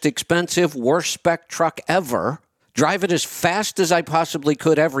the most expensive, worst spec truck ever, drive it as fast as I possibly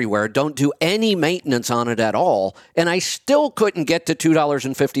could everywhere, don't do any maintenance on it at all, and I still couldn't get to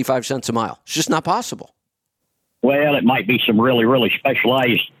 $2.55 a mile. It's just not possible. Well, it might be some really, really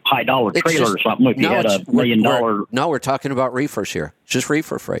specialized high-dollar trailer or something if you had $1 million. No, we're talking about reefers here. Just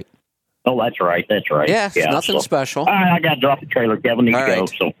reefer freight. Oh, that's right. Yeah, nothing special. All right, I got to drop the trailer, Kevin. Need to go.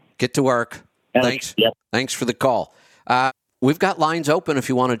 So get to work. Thanks. Yep. Thanks for the call. We've got lines open if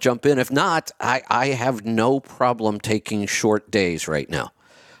you want to jump in. If not, I have no problem taking short days right now.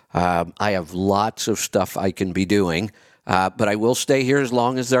 I have lots of stuff I can be doing. But I will stay here as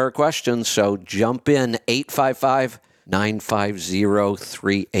long as there are questions. So jump in,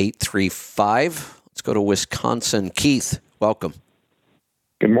 855-950-3835. Let's go to Wisconsin. Keith, welcome.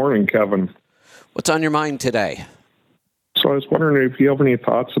 Good morning, Kevin. What's on your mind today? So I was wondering if you have any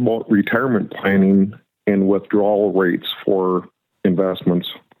thoughts about retirement planning and withdrawal rates for investments.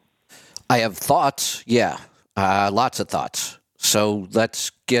 I have thoughts. Yeah, lots of thoughts. So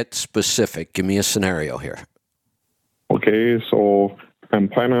let's get specific. Give me a scenario here. Okay, so I'm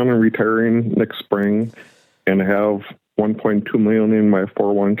planning on retiring next spring and have $1.2 million in my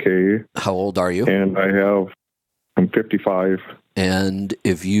 401k. How old are you? And I'm 55. And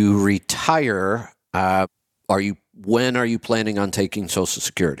if you retire, when are you planning on taking Social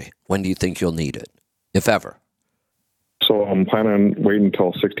Security? When do you think you'll need it, if ever? So I'm planning on waiting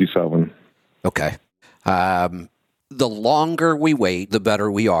until 67. Okay. The longer we wait, the better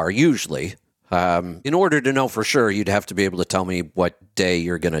we are, usually. In order to know for sure, you'd have to be able to tell me what day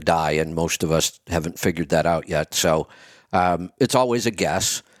you're going to die, and most of us haven't figured that out yet. So it's always a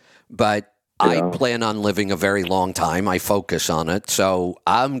guess, but I plan on living a very long time. I focus on it. So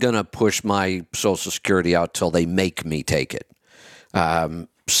I'm going to push my Social Security out till they make me take it.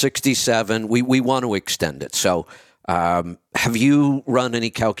 67, we want to extend it. So have you run any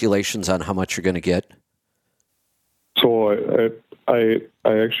calculations on how much you're going to get? So I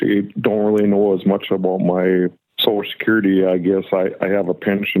actually don't really know as much about my Social Security. I guess I have a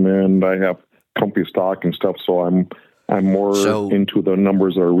pension and I have company stock and stuff, so I'm more into the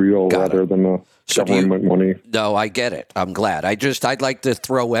numbers that are real rather than the government money. No, I get it. I'm glad. I'd like to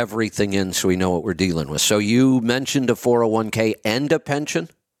throw everything in so we know what we're dealing with. So you mentioned a 401k and a pension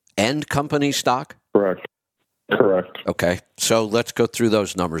and company stock? Correct. Okay. So let's go through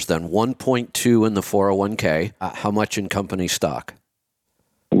those numbers then. 1.2 in the 401k. How much in company stock?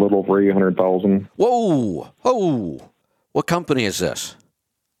 A little over 800,000. Whoa. Oh. What company is this?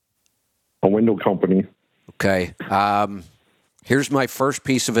 A window company. Okay. Here's my first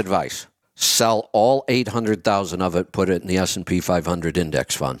piece of advice. Sell all 800,000 of it, put it in the S&P 500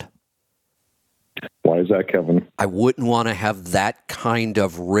 index fund. Why is that, Kevin? I wouldn't want to have that kind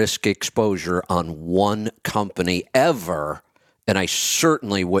of risk exposure on one company ever, and I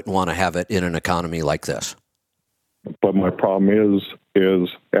certainly wouldn't want to have it in an economy like this. But my problem is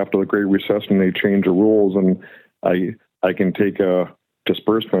after the Great Recession, they changed the rules, and I can take a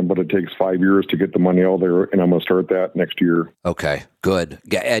disbursement, but it takes 5 years to get the money out there, and I'm going to start that next year. Okay, good.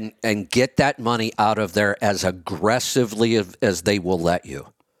 And get that money out of there as aggressively as they will let you.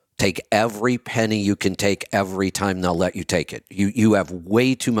 Take every penny you can take every time they'll let you take it. You have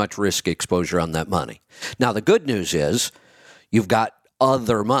way too much risk exposure on that money. Now, the good news is you've got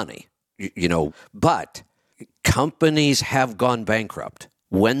other money, but companies have gone bankrupt.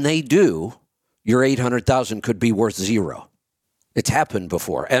 When they do, your $800,000 could be worth zero. It's happened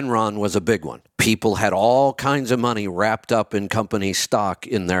before. Enron was a big one. People had all kinds of money wrapped up in company stock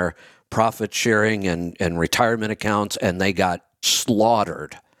in their profit sharing and retirement accounts, and they got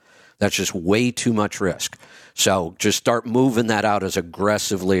slaughtered. That's just way too much risk. So just start moving that out as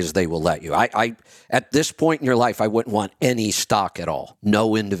aggressively as they will let you. I at this point in your life, I wouldn't want any stock at all.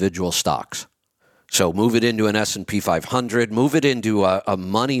 No individual stocks. So move it into an S&P 500. Move it into a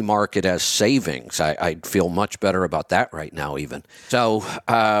money market as savings. I'd feel much better about that right now even. So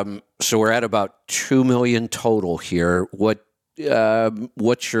we're at about $2 million total here. What's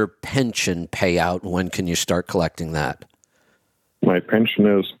your pension payout? When can you start collecting that? My pension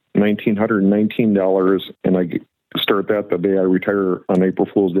is $1,919, and I start that the day I retire on April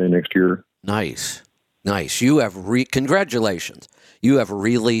Fool's Day next year. Nice. You have congratulations. You have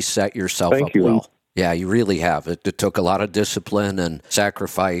really set yourself up well. Yeah, you really have. It took a lot of discipline and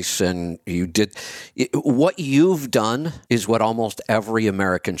sacrifice, and you did. What you've done is what almost every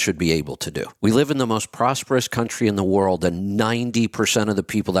American should be able to do. We live in the most prosperous country in the world, and 90% of the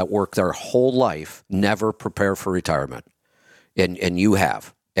people that work their whole life never prepare for retirement. And you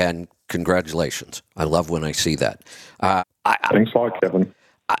have. And congratulations. I love when I see that. Thanks a lot, Kevin.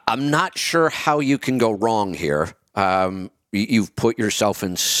 I'm not sure how you can go wrong here. You've put yourself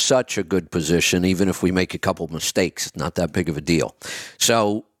in such a good position. Even if we make a couple mistakes, it's not that big of a deal.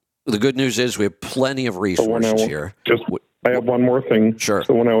 So the good news is we have plenty of resources here. I have one more thing. Sure.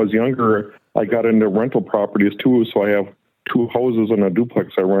 So when I was younger, I got into rental properties too. So I have 2 houses and a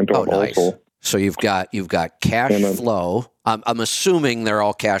duplex I rent out nice. also. So you've got cash flow. I'm assuming they're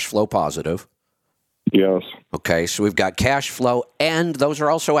all cash flow positive. Yes. Okay, so we've got cash flow, and those are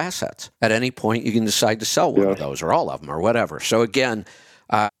also assets. At any point, you can decide to sell one of those, or all of them, or whatever. So again,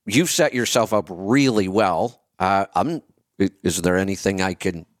 you've set yourself up really well. Is there anything I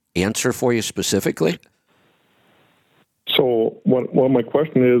can answer for you specifically? So what my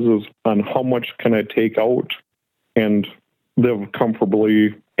question is on how much can I take out and live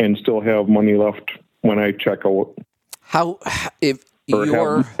comfortably and still have money left when I check out? Have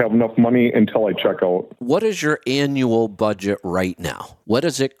enough money until I check out. What is your annual budget right now? What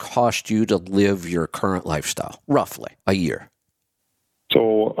does it cost you to live your current lifestyle, roughly, a year?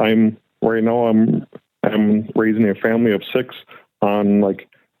 So I'm raising a family of 6 on like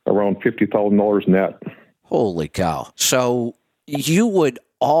around $50,000 net. Holy cow. So you would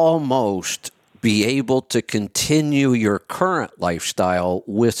almost be able to continue your current lifestyle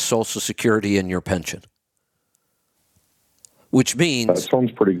with Social Security and your pension. Which means... That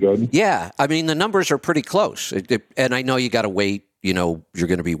sounds pretty good. Yeah. I mean, the numbers are pretty close. And I know you got to wait. You're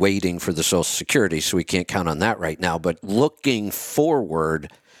going to be waiting for the Social Security, so we can't count on that right now. But looking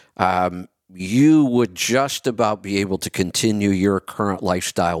forward, you would just about be able to continue your current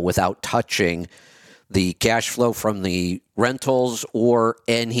lifestyle without touching the cash flow from the rentals or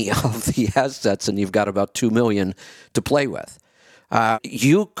any of the assets, and you've got about $2 million to play with.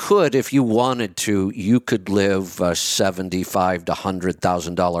 You could, if you wanted to, you could live a $75,000 to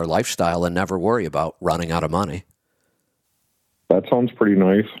 $100,000 lifestyle and never worry about running out of money. That sounds pretty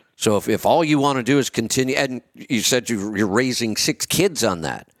nice. So if all you want to do is continue, and you said you're raising 6 kids on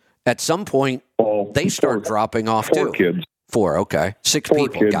that, at some point they start dropping off 4 too. 4 kids. 4, okay. 6 4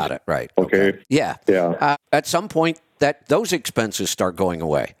 people, kids. got it, right. Okay. Yeah. At some point, those expenses start going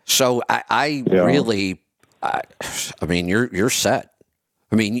away. So I really... I mean, you're set.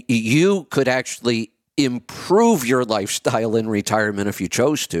 I mean, you could actually improve your lifestyle in retirement if you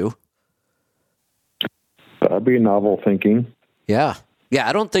chose to. That'd be novel thinking. Yeah.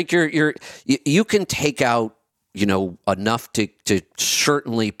 I don't think you can take out, enough to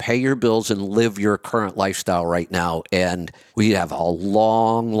certainly pay your bills and live your current lifestyle right now. And we have a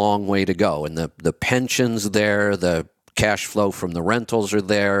long, long way to go. And the pension's there, the cash flow from the rentals are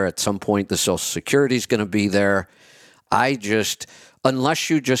there. At some point, the Social Security is going to be there. Unless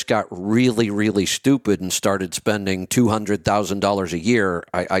you just got really, really stupid and started spending $200,000 a year,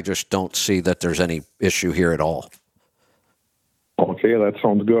 I just don't see that there's any issue here at all. Okay, that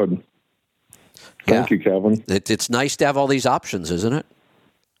sounds good. Thank you, Kevin. It's nice to have all these options, isn't it?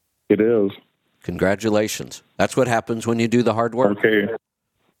 It is. Congratulations. That's what happens when you do the hard work. Okay.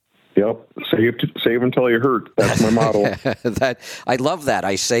 Yep. Save until you hurt. That's my motto. That I love that.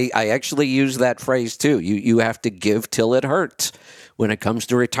 I actually use that phrase too. You have to give till it hurts when it comes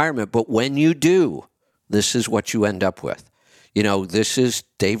to retirement. But when you do, this is what you end up with. This is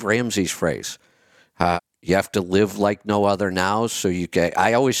Dave Ramsey's phrase. You have to live like no other now. So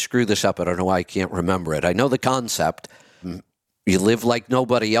I always screw this up. I don't know why I can't remember it. I know the concept. You live like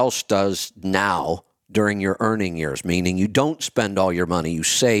nobody else does now during your earning years, meaning you don't spend all your money, you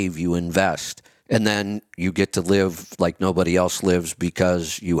save, you invest, and then you get to live like nobody else lives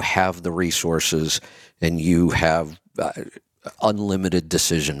because you have the resources and you have unlimited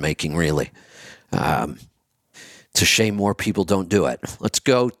decision-making, really. It's a shame more people don't do it. Let's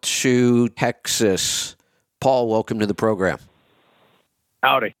go to Texas. Paul, welcome to the program.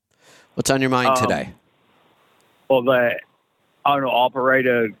 Howdy. What's on your mind today? Well, the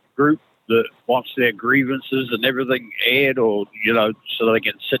owner-operator group that wants their grievances and everything aired or, so they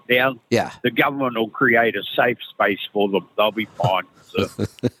can sit down. Yeah. The government will create a safe space for them. They'll be fine. So,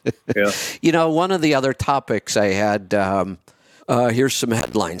 yeah. One of the other topics I had, here's some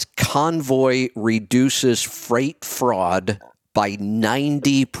headlines. Convoy reduces freight fraud by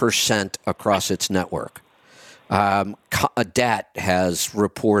 90% across its network. DAT has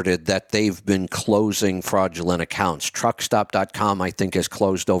reported that they've been closing fraudulent accounts. Truckstop.com, I think, has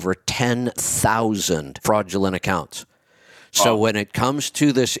closed over 10,000 fraudulent accounts. So when it comes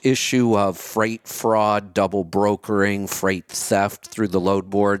to this issue of freight fraud, double brokering, freight theft through the load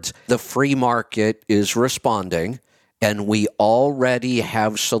boards, the free market is responding, and we already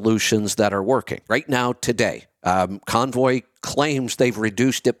have solutions that are working. Right now, today, Convoy claims they've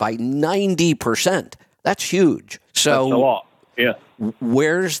reduced it by 90%. That's huge. So that's a lot. Yeah.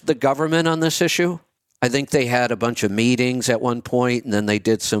 Where's the government on this issue? I think they had a bunch of meetings at one point, and then they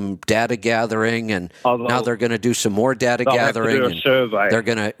did some data gathering, and now they're going to do some more data gathering. Have to do a survey. They're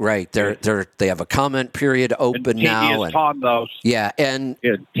going to they have a comment period open in 10 now. Years time, they'll, and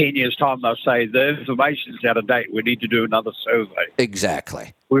 10 years time they'll say the information's out of date. We need to do another survey.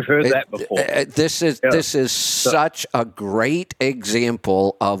 Exactly. We've heard that before. This is such a great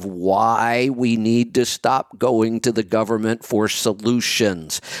example of why we need to stop going to the government for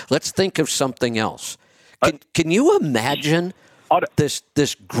solutions. Let's think of something else. Can you imagine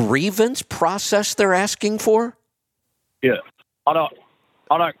this grievance process they're asking for? Yeah, I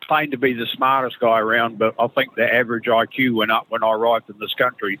don't claim to be the smartest guy around, but I think the average IQ went up when I arrived in this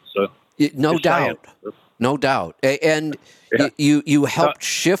country. So no doubt. And you helped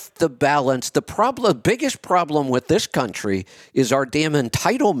shift the balance. The biggest problem with this country is our damn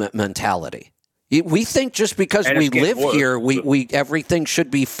entitlement mentality. We think just because we live here, we everything should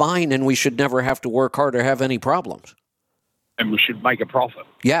be fine and we should never have to work hard or have any problems. And we should make a profit.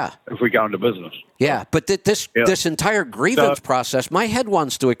 Yeah. If we go into business. Yeah, but this entire grievance process, my head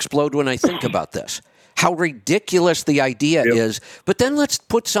wants to explode when I think about this. How ridiculous the idea is. But then let's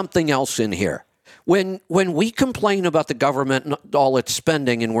put something else in here. When we complain about the government and all its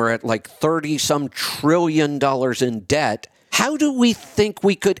spending and we're at like $30-some trillion in debt, how do we think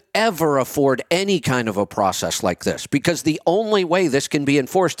we could ever afford any kind of a process like this? Because the only way this can be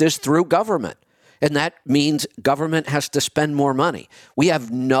enforced is through government. And that means government has to spend more money. We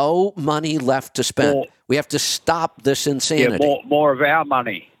have no money left to spend. We have to stop this insanity. Yeah, more of our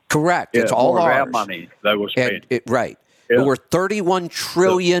money. Correct. It's all more ours. Of our money they will spend. Right. Yeah. We're $31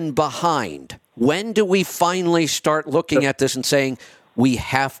 trillion behind. When do we finally start looking at this and saying, we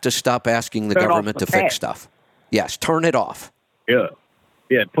have to stop asking the government to fix stuff? Yes, turn it off. Yeah.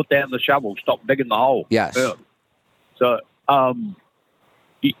 Put down the shovel. Stop digging the hole. Yes. Yeah. So, and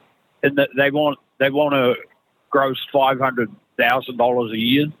they want to gross $500,000 a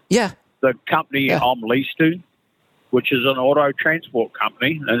year. Yeah. The company I'm leased to, which is an auto transport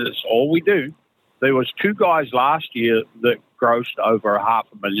company, and it's all we do. There was 2 guys last year that grossed over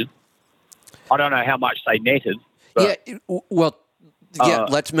 $500,000. I don't know how much they netted. But,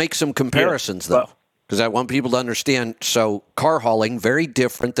 let's make some comparisons though. Because I want people to understand, so car hauling, very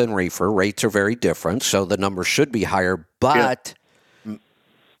different than reefer. Rates are very different, so the number should be higher. But,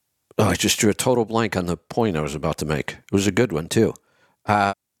 I just drew a total blank on the point I was about to make. It was a good one, too.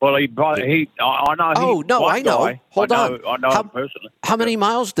 I know. I know. Hold on. I know him personally. How many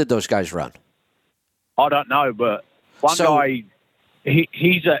miles did those guys run? I don't know, but one guy,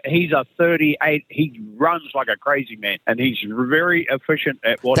 he's a 38. He runs like a crazy man, and he's very efficient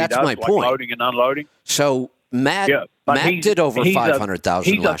at what he does, like loading and unloading. So Matt did over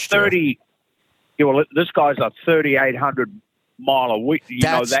 500,000 last year. This guy's a 3,800 mile a week.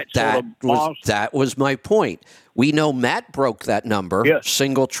 That was my point. We know Matt broke that number,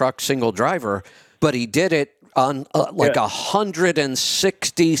 single truck, single driver, but he did it on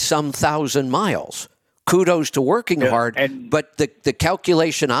 160 some thousand miles. Kudos to working hard. But the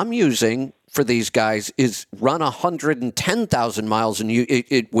calculation I'm using for these guys is run 110,000 miles, and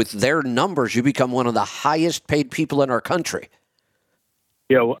with their numbers, you become one of the highest paid people in our country.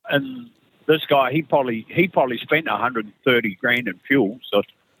 Yeah, and this guy, he probably spent 130 grand in fuel. So,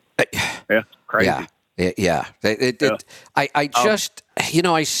 yeah, crazy. Yeah. I just,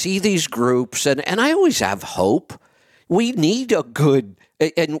 I see these groups, and I always have hope. We need a good,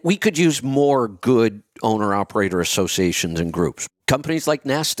 and we could use more good owner-operator associations and groups. Companies like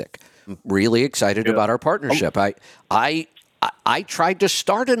Nastic. I'm really excited about our partnership. I tried to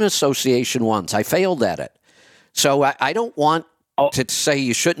start an association once. I failed at it. So I don't want to say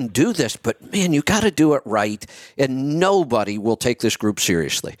you shouldn't do this, but man, you got to do it right. And nobody will take this group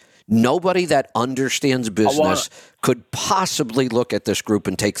seriously. Nobody that understands business could possibly look at this group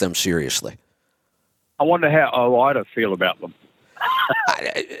and take them seriously. I wonder how OOIDA feel about them.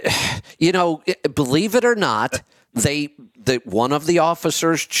 Believe it or not, one of the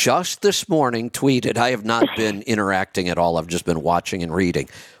officers just this morning tweeted, I have not been interacting at all. I've just been watching and reading.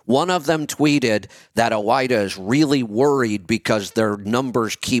 One of them tweeted that OOIDA is really worried because their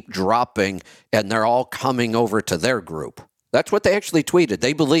numbers keep dropping and they're all coming over to their group. That's what they actually tweeted.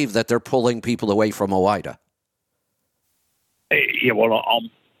 They believe that they're pulling people away from OOIDA. Yeah, well,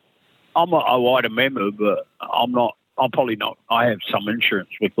 I'm an OOIDA member, but I'm not. I'm probably not. I have some insurance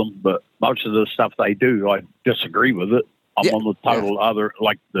with them, but most of the stuff they do, I disagree with it. I'm on the total other,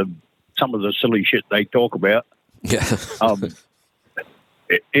 like some of the silly shit they talk about. Yeah.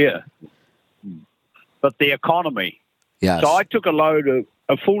 Yeah. But the economy. Yes. So I took a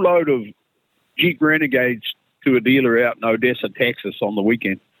full load of Jeep Renegades to a dealer out in Odessa, Texas on the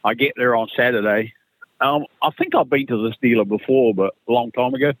weekend. I get there on Saturday. I think I've been to this dealer before, but a long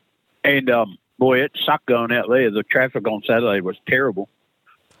time ago. And, boy, it sucked going out there. The traffic on Saturday was terrible.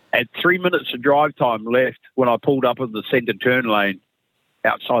 At 3 minutes of drive time left when I pulled up in the center turn lane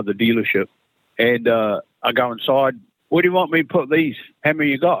outside the dealership. And I go inside. Where do you want me to put these? How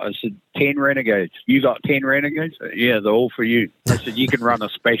many you got? I said, 10 Renegades. You got 10 Renegades? Yeah, they're all for you. I said, you can run a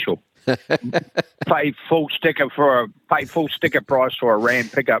special. Pay full sticker price for a Ram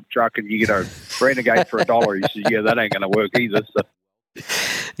pickup truck, and you get a Renegade for $1. He said, yeah, that ain't going to work either. So,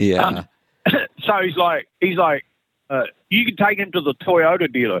 yeah. So he's like, you can take him to the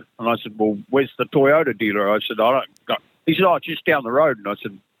Toyota dealer. And I said, well, where's the Toyota dealer? I said, I don't go. He said, it's just down the road. And I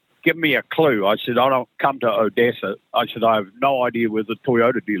said, give me a clue. I said, I don't come to Odessa. I said, I have no idea where the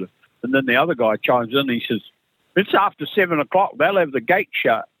Toyota dealer. And then the other guy chimes in. He says, it's after 7 o'clock. They'll have the gate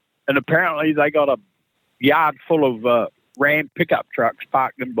shut. And apparently they got a yard full of Ram pickup trucks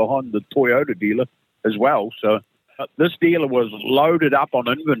parked in behind the Toyota dealer as well. So this dealer was loaded up on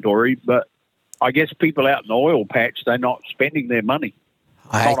inventory, but I guess people out in the oil patch, they're not spending their money.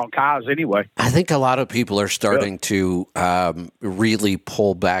 Not on cars anyway. I think a lot of people are starting to really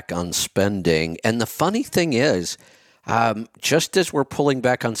pull back on spending. And the funny thing is, just as we're pulling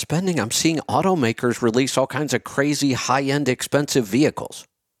back on spending, I'm seeing automakers release all kinds of crazy high-end expensive vehicles.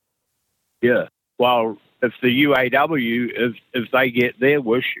 Yeah. Well, if the UAW, if they get their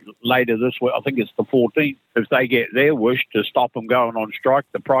wish later this week, I think it's the 14th, if they get their wish to stop them going on strike,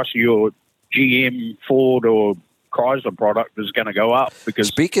 the price of your GM, Ford, or Chrysler product is going to go up. Because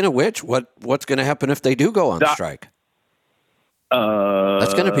speaking of which, what's going to happen if they do go on strike?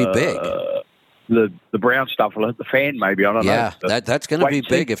 That's going to be big. The brown stuff will hit the fan, maybe. I don't know. Yeah, that's going to be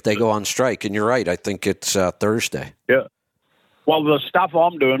big if they go on strike. And you're right. I think it's Thursday. Yeah. Well, the stuff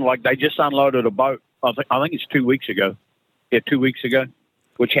I'm doing, like they just unloaded a boat. I think it's 2 weeks ago. Yeah, 2 weeks ago,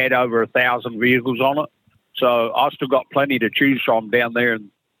 which had over 1,000 vehicles on it. So I still got plenty to choose from down there in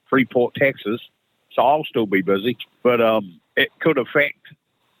Freeport, Texas. So I'll still be busy. But it could affect,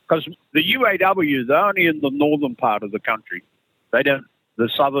 because the UAW, they're only in the northern part of the country. They don't. The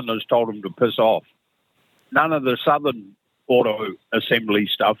Southerners told them to piss off. None of the Southern auto assembly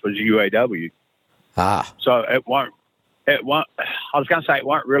stuff is UAW. So it won't. I was going to say it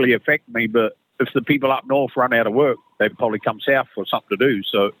won't really affect me, but if the people up north run out of work, they probably come south for something to do.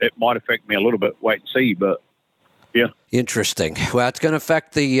 So it might affect me a little bit. Wait and see, but yeah. Interesting. Well, it's going to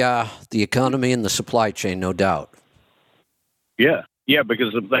affect the economy and the supply chain, no doubt. Yeah,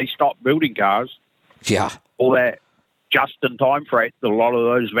 because if they stop building cars, all that just-in-time freight that a lot of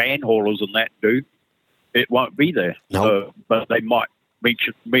those van haulers and that do, it won't be there. No, but they might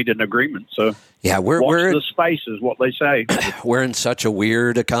meet an agreement. So we're the space is what they say. We're in such a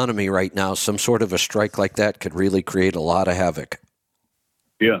weird economy right now. Some sort of a strike like that could really create a lot of havoc.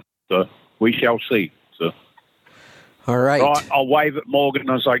 Yeah, so we shall see. So, All right. Right, I'll wave at Morgan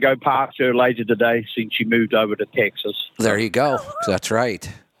as I go past her later today since she moved over to Texas. There you go. That's right.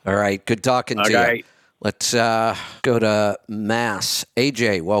 All right. Good talking to Okay. you. Let's go to Mass.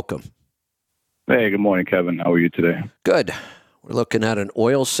 AJ, welcome. Hey, good morning, Kevin. How are you today? Good. We're looking at an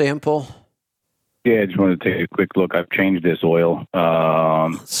oil sample. Yeah, I just wanted to take a quick look. I've changed this oil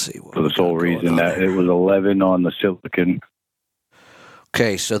Let's see. What for we the sole got going reason on that here. it was 11 on the silicon.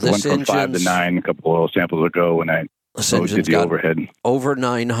 Okay, so Went this from 5 to engine's 9 a couple oil samples ago when I this did engine's the got overhead. over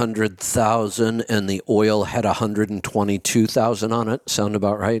 900,000, and the oil had 122,000 on it. Sound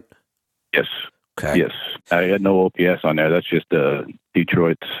about right? Yes. Okay. Yes. I had no OPS on there. That's just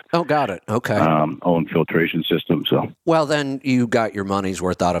Detroit's Oh, got it. Okay. own filtration system. So Well, then you got your money's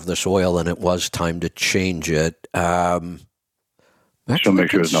worth out of this oil, and it was time to change it. she'll make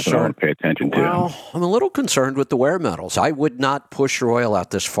sure there's nothing I want to pay attention to. Well, I'm a little concerned with the wear metals. I would not push your oil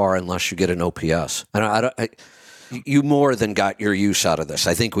out this far unless you get an OPS. You more than got your use out of this.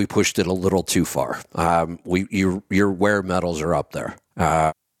 I think we pushed it a little too far. Your wear metals are up there.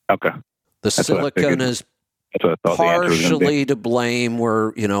 Okay. The That's what I silicon figured. is That's what I thought the answer was going to be. partially to blame.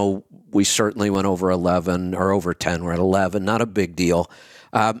 We certainly went over 11 or over 10. We're at 11. Not a big deal.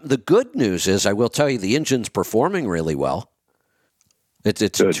 The good news is, I will tell you, the engine's performing really well. It's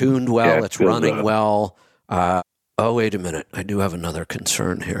Good. tuned well. Yeah, it's feels, running well. Wait a minute. I do have another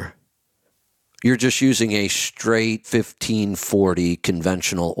concern here. You're just using a straight 1540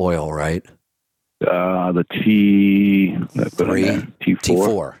 conventional oil, right? The T4.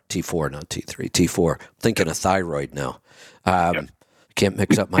 T4, not T3. T4. I'm thinking of thyroid now. Can't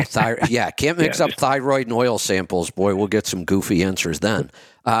mix up my thyroid. Yeah, can't mix up thyroid and oil samples. Boy, we'll get some goofy answers then.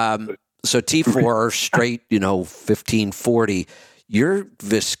 So T4 straight, 1540. Your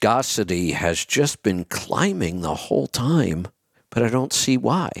viscosity has just been climbing the whole time, but I don't see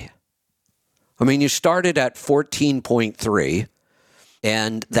why. I mean, you started at 14.3,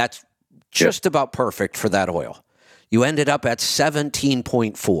 and that's just about perfect for that oil. You ended up at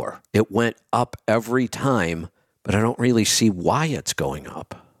 17.4. It went up every time, but I don't really see why it's going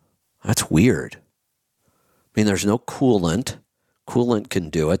up. That's weird. I mean, there's no coolant. Coolant can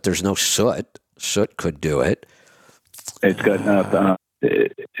do it. There's no soot. Soot could do it. It's got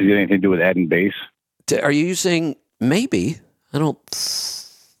is it anything to do with adding base? Are you using, maybe,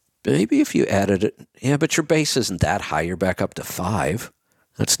 maybe if you added it, yeah, but your base isn't that high. You're back up to 5.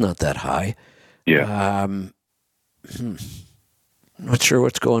 That's not that high. Yeah. Not sure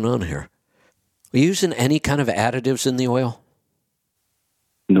what's going on here. Are you using any kind of additives in the oil?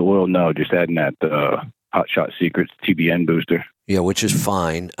 The oil, no, just adding that Hot Shot Secrets TBN booster. Yeah, which is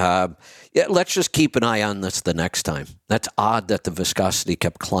fine. Let's just keep an eye on this the next time. That's odd that the viscosity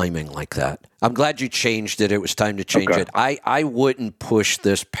kept climbing like that. I'm glad you changed it. It was time to change it. I wouldn't push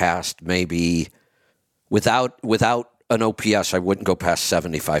this past maybe without an OPS. I wouldn't go past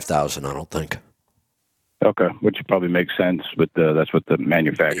 75,000. I don't think. Okay, which probably makes sense, but that's what the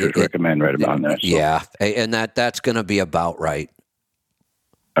manufacturers recommend right about there. So. Yeah, and that's going to be about right.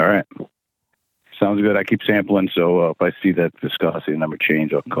 All right. Sounds good. I keep sampling, so if I see that viscosity number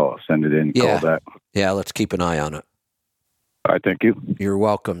change, I'll call, send it in, call back. Yeah, let's keep an eye on it. All right, thank you. You're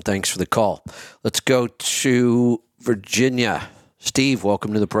welcome. Thanks for the call. Let's go to Virginia. Steve,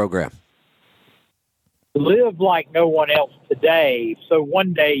 welcome to the program. Live like no one else today, so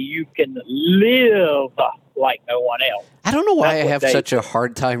one day you can live like no one else. I don't know why That's I have what such a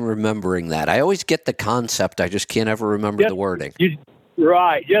hard time remembering that. I always get the concept. I just can't ever remember the wording.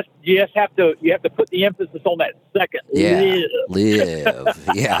 Right. You have to put the emphasis on that second. Yeah. Live.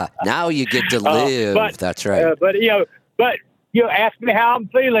 Yeah. Now you get to live. That's right. But ask me how I'm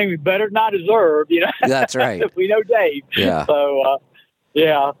feeling. Better not deserve. That's right. We know Dave. Yeah. So.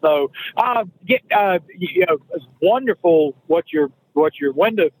 It's wonderful what your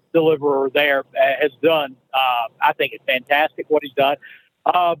window deliverer there has done. I think it's fantastic what he's done.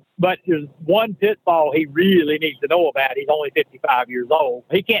 But there's one pitfall he really needs to know about. He's only 55 years old.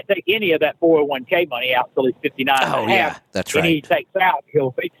 He can't take any of that 401k money out until he's 59 and a half. Yeah, that's right. And he takes out,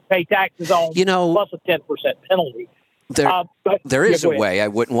 he'll pay taxes on plus a 10% penalty. There is a way. I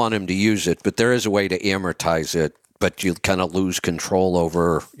wouldn't want him to use it, but there is a way to amortize it, but you kind of lose control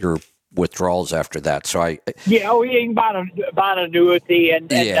over your withdrawals after that. So he can buy an annuity,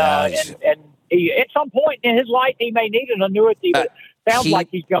 and he, at some point in his life he may need an annuity, but sounds like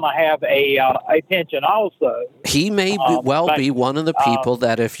he's going to have a pension also. He may be one of the people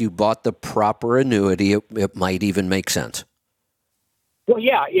that if you bought the proper annuity, it might even make sense. Well,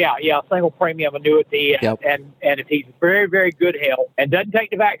 single premium annuity, and if he's very, very good health and doesn't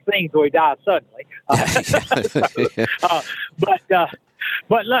take the vaccine so he dies suddenly.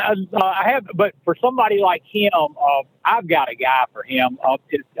 But but for somebody like him, I've got a guy for him.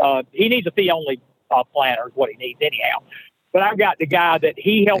 He needs a fee only planner is what he needs anyhow. But I've got the guy that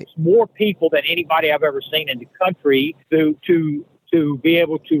he helps more people than anybody I've ever seen in the country to be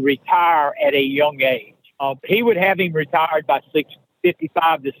able to retire at a young age. He would have him retired by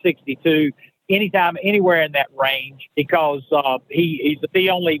 55 to 62, anytime, anywhere in that range, because he's the fee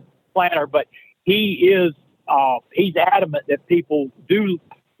only planner. But he's adamant that people do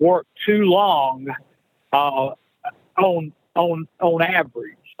work too long on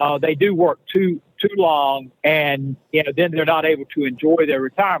average. They do work too long, and then they're not able to enjoy their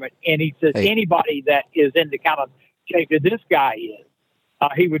retirement. And he says anybody that is in the kind of shape that this guy is,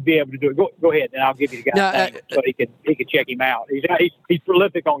 he would be able to do it. Go ahead, and I'll give you the guy's name so he can check him out. He's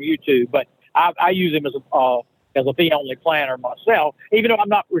prolific on YouTube, but I use him as a fee only planner myself, even though I'm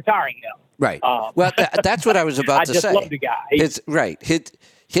not retiring him. Right. Well, that's what I was about to say. I just love the guy.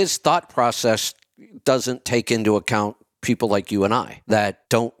 His thought process doesn't take into account people like you and I that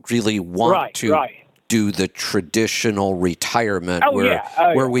don't really want to do the traditional retirement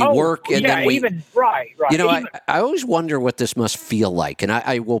where we work and then we I always wonder what this must feel like, and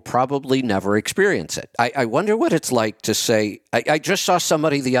I will probably never experience it. I wonder what it's like to say, I just saw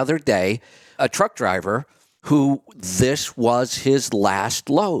somebody the other day, a truck driver, who this was his last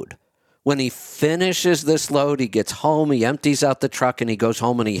load. When he finishes this load, he gets home, he empties out the truck, and he goes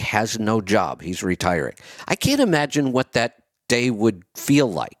home and he has no job. He's retiring. I can't imagine what that day would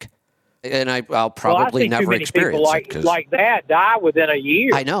feel like. And I'll probably never experience people like that die within a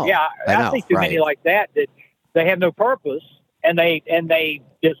year. I know. Yeah, I see too many like that they have no purpose and they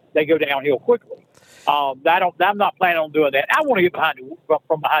go downhill quickly. I'm not planning on doing that. I want to get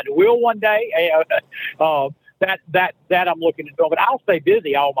from behind the wheel one day. That I'm looking to do, but I'll stay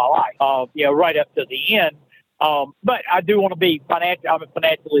busy all my life, right up to the end. But I do want to be I'm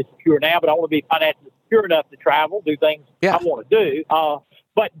financially secure now, but I want to be financially secure enough to travel, do things I want to do.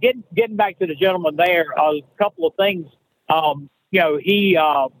 But getting back to the gentleman there, a couple of things. He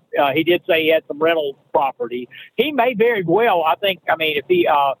did say he had some rental property. He may very well, if he,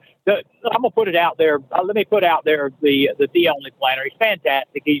 I'm going to put it out there. Let me put out there the fee only planner. He's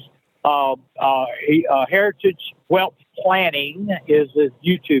fantastic. He's Heritage Wealth Planning is his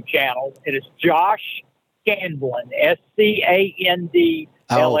YouTube channel, and it's Josh Scandlin,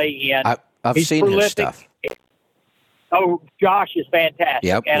 Scandlan. I've seen prolific. His stuff. Oh, Josh is fantastic.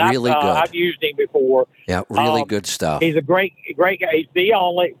 Yep, and really good. I've used him before. Yeah, really good stuff. He's a great guy. He's fee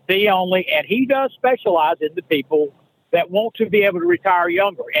only, and he does specialize in the people that want to be able to retire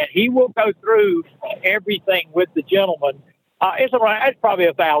younger. And he will go through everything with the gentleman. It's probably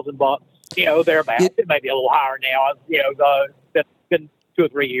 $1,000, thereabouts. It may be a little higher now. It's been 2 or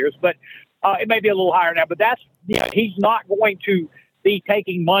 3 years, but it may be a little higher now. But that's he's not going to be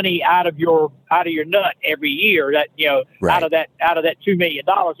taking money out of your nut every year. That out of that $2 million,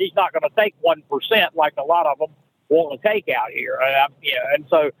 he's not going to take 1% like a lot of them want to take out here. And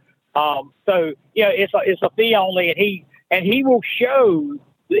so it's a fee only, and he will show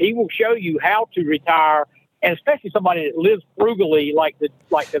you how to retire. And especially somebody that lives frugally, like the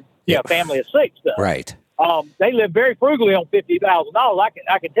family of 6 does. Right. They live very frugally on $50,000.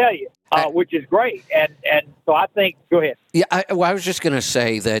 I can tell you, which is great. And so I think. Go ahead. Yeah. I was just going to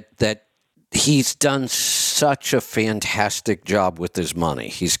say that he's done such a fantastic job with his money.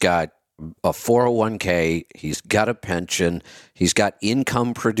 He's got a 401k. He's got a pension. He's got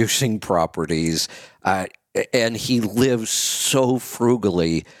income producing properties, and he lives so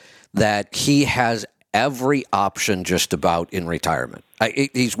frugally that he has every option just about in retirement.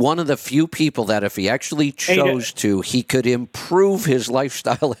 He's one of the few people that if he actually chose to, he could improve his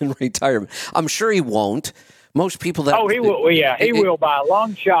lifestyle in retirement. I'm sure he won't. Most people that... Oh, he will. Yeah, he will by a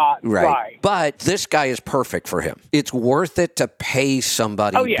long shot. Right. But this guy is perfect for him. It's worth it to pay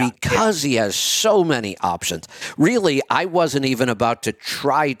somebody because he has so many options. Really, I wasn't even about to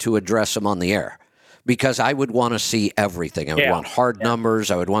try to address him on the air, because I would want to see everything. I would want hard numbers.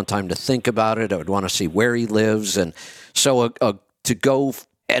 I would want time to think about it. I would want to see where he lives. And so to go,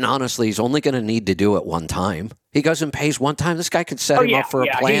 and honestly, he's only going to need to do it one time. He goes and pays one time. This guy could set him up for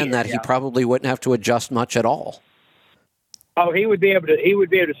a plan that he probably wouldn't have to adjust much at all. Oh, he would be able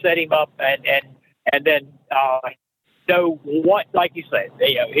to set him up and then know what, like you said,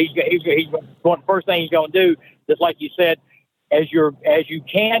 he's going. First thing he's going to do, just like you said, as you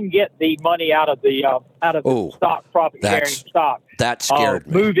can get the money out of the stock profit sharing stock. That scared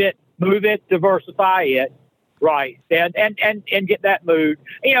me. Move it, diversify it, right, and get that moved.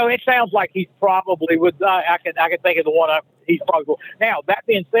 It sounds like he's probably with. I can think of the one he's probably. Now that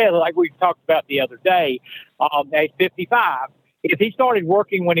being said, like we talked about the other day, at 55, if he started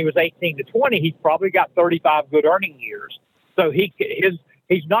working when he was 18 to 20, he's probably got 35 good earning years. So he's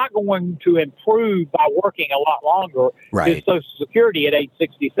not going to improve by working a lot longer. Right. His Social Security at age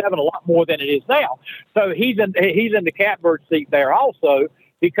 67 a lot more than it is now. So he's in the catbird seat there also,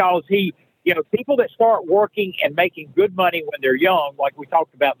 because people that start working and making good money when they're young, like we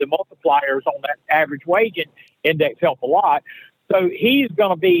talked about, the multipliers on that average wage index help a lot. So he's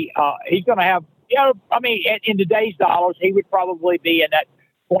going to have, in today's dollars, he would probably be in that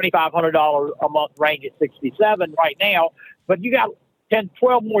 $2,500 a month range at 67 right now. But you got 10,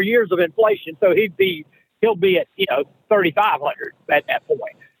 12 more years of inflation, so he'll be at 3,500 at that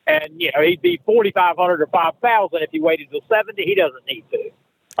point, and he'd be 4,500 or 5,000 if he waited till 70. He doesn't need to.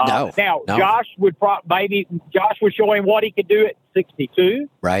 No. Josh Josh would show him what he could do at 62,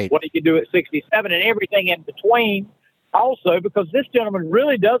 right? What he could do at 67, and everything in between. Also, because this gentleman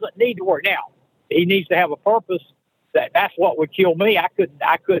really doesn't need to work now. He needs to have a purpose. That's what would kill me. I couldn't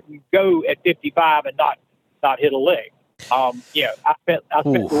go at 55 and not hit a leg. I spent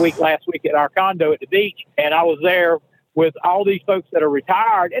the week last week at our condo at the beach, and I was there with all these folks that are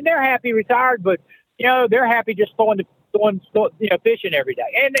retired, and they're happy retired, but they're happy just going fishing every day,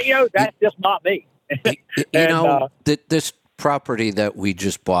 and that's just not me. This property that we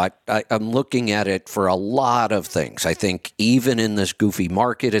just bought, I'm looking at it for a lot of things. I think even in this goofy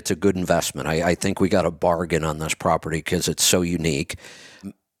market, it's a good investment. I think we got a bargain on this property because it's so unique.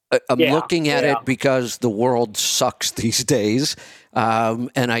 I'm looking at it because the world sucks these days, and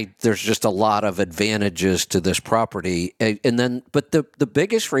there's just a lot of advantages to this property. But the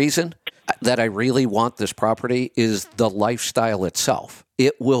biggest reason that I really want this property is the lifestyle itself.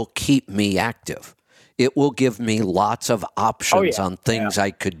 It will keep me active. It will give me lots of options on things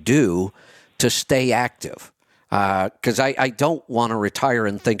I could do to stay active. Because I don't want to retire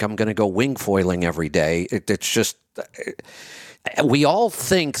and think I'm going to go wing foiling every day. It's just... We all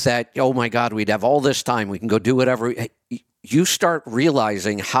think that, oh my God, we'd have all this time. We can go do whatever. You start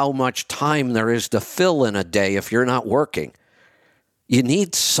realizing how much time there is to fill in a day if you're not working. You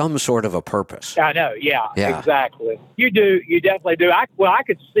need some sort of a purpose. I know. Yeah. Exactly. You do. You definitely do. I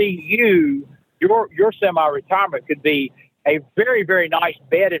could see your semi-retirement could be a very, very nice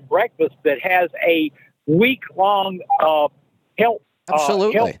bed and breakfast that has a week-long health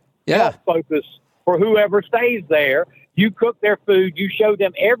focus for whoever stays there. You cook their food, you show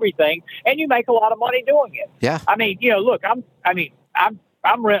them everything, and you make a lot of money doing it. Yeah. I mean, look, I'm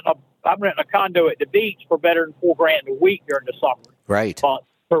renting a condo at the beach for better than $4,000 a week during the summer. Right. Month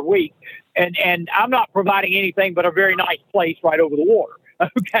per week, and I'm not providing anything but a very nice place right over the water.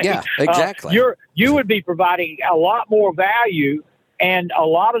 Okay. Yeah, exactly. You would be providing a lot more value, and a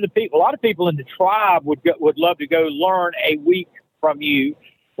lot of people in the tribe would love to go learn a week from you.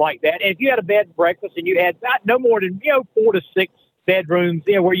 Like that. And if you had a bed and breakfast and you had no more than 4 to 6 bedrooms,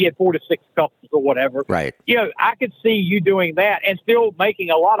 where you had 4 to 6 couples or whatever, right? I could see you doing that and still making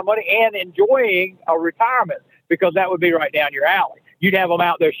a lot of money and enjoying a retirement, because that would be right down your alley. You'd have them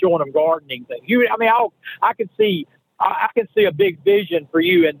out there showing them gardening things. I could see a big vision for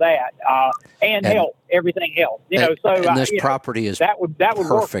you in that, and health, everything health. And this property is that would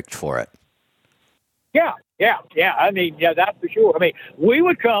perfect work for it. Yeah. I mean, that's for sure. I mean, we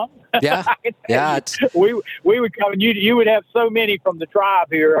would come. Yeah. We would come, and you would have so many from the tribe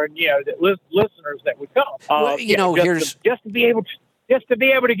here, and listeners that would come. Just to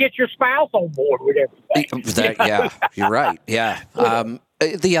be able to get your spouse on board with everything. You're right. Yeah.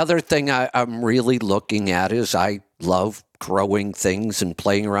 The other thing I'm really looking at is I love growing things and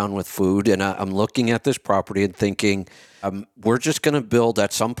playing around with food, and I'm looking at this property and thinking, we're just going to build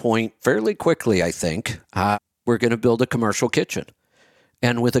at some point fairly quickly, I think, we're going to build a commercial kitchen.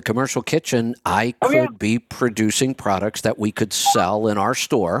 And with a commercial kitchen, I could be producing products that we could sell in our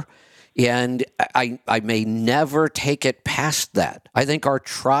store. And I may never take it past that. I think our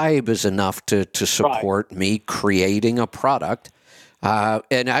tribe is enough to support me creating a product.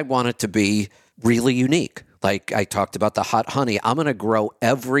 And I want it to be really unique. Like I talked about the hot honey. I'm going to grow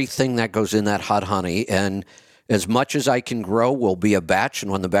everything that goes in that hot honey. And as much as I can grow will be a batch.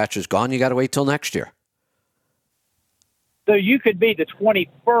 And when the batch is gone, you got to wait till next year. So you could be the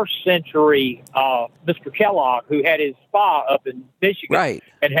 21st century Mr. Kellogg, who had his spa up in Michigan, right,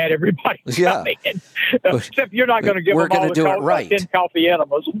 and had everybody coming in. Except you're not going to give them all the 10 coffee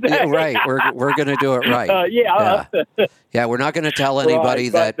enemas. Right, we're going to do it right. Yeah, we're not going to tell anybody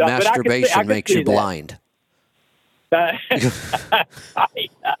that masturbation makes you blind. I've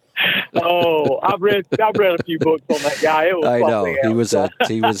read a few books on that guy. It was I know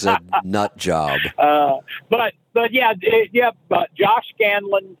he was a nut job. But Josh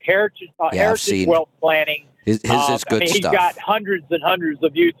Scanlon, Heritage Wealth Planning. His is good He's stuff. got hundreds and hundreds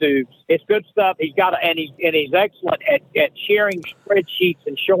of YouTubes. It's good stuff. He's he's excellent at sharing spreadsheets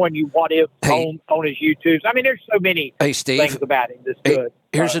and showing you what is on his YouTubes. I mean, there's so many things about him that's good.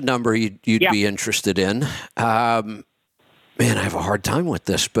 Here's a number you'd be interested in. Man, I have a hard time with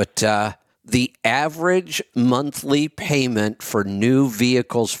this, but the average monthly payment for new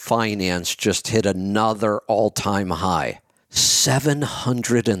vehicles finance just hit another all-time high,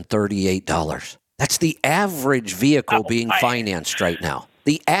 $738. That's the average vehicle being financed right now.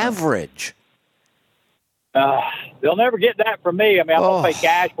 The average. They'll never get that from me. I mean, I don't pay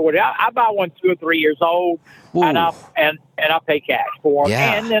cash for it. I buy one 2 or 3 years old, and I pay cash for them,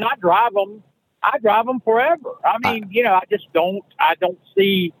 and then I drive them. I drive them forever. I mean, I just don't. I don't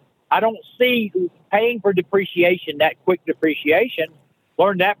see paying for depreciation, that quick depreciation.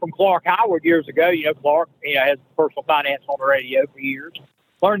 Learned that from Clark Howard years ago. Clark, has personal finance on the radio for years.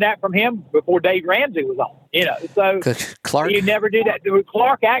 Learned that from him before Dave Ramsey was on. So Clark, you never do that.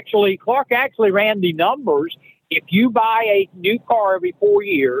 Clark actually ran the numbers. If you buy a new car every 4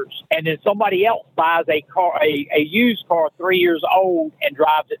 years, and then somebody else buys a used car 3 years old and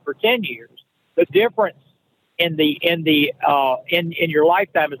drives it for 10 years, the difference in your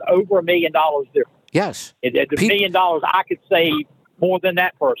lifetime is over $1 million difference. Yes, at $1 million, I could save more than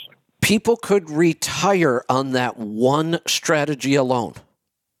that person. People could retire on that one strategy alone.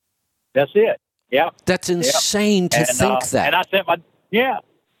 That's it. Yeah. That's insane to think that. And I sent I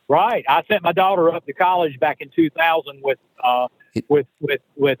sent my daughter up to college back in 2000 with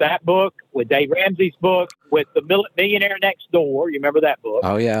that book, with Dave Ramsey's book, with The Millionaire Next Door. You remember that book?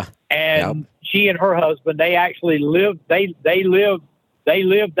 Oh yeah. And she and her husband, they actually lived. They lived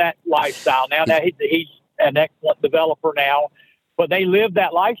that lifestyle. Now he's an excellent developer now. But they live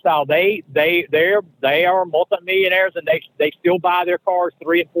that lifestyle. They are multimillionaires, and they still buy their cars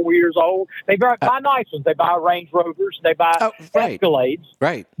 3 and 4 years old. They buy nice ones. They buy Range Rovers. They buy Escalades.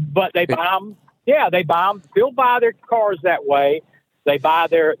 Right. But they buy them. Yeah, they buy them. Still buy their cars that way. They buy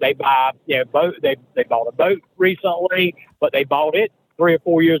boat. They bought a boat recently, but they bought it 3 or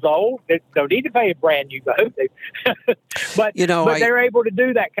 4 years old. They don't need to pay a brand new boat. But they're able to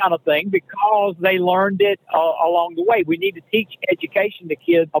do that kind of thing because they learned it along the way. We need to teach education to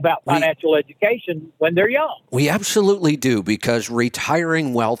kids about financial education when they're young. We absolutely do, because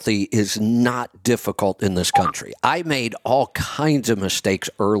retiring wealthy is not difficult in this country. I made all kinds of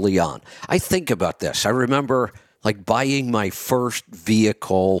mistakes early on. I think about this. I remember buying my first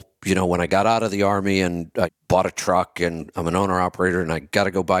vehicle, when I got out of the Army and I bought a truck, and I'm an owner-operator and I got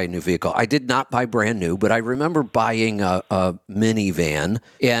to go buy a new vehicle. I did not buy brand new, but I remember buying a minivan,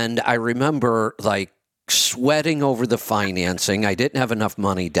 and I remember sweating over the financing. I didn't have enough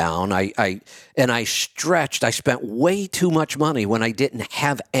money down. I stretched. I spent way too much money when I didn't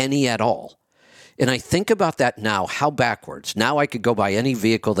have any at all. And I think about that now, how backwards. Now I could go buy any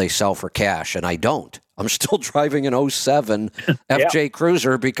vehicle they sell for cash, and I don't. I'm still driving an 07 FJ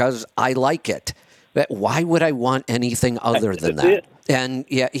Cruiser because I like it. But why would I want anything other than that? And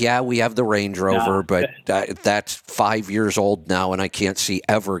we have the Range Rover, but that's 5 years old now, and I can't see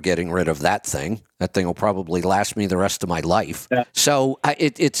ever getting rid of that thing. That thing will probably last me the rest of my life. Yeah. So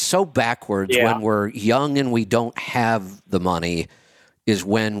it's so backwards when we're young and we don't have the money, is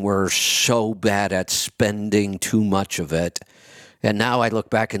when we're so bad at spending too much of it. And now I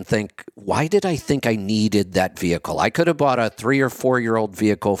look back and think, why did I think I needed that vehicle? I could have bought a 3 or 4 year old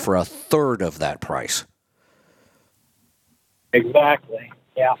vehicle for a third of that price. Exactly.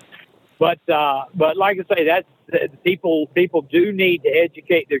 Yeah. But like I say, that's people do need to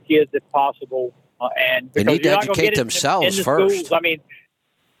educate their kids if possible, and they need to educate themselves first. Schools. I mean,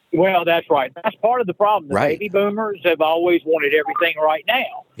 well, that's right. That's part of the problem. The baby boomers have always wanted everything right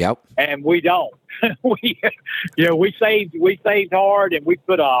now. Yep. And we don't. we saved hard, and we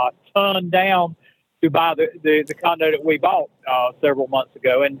put a ton down to buy the condo that we bought several months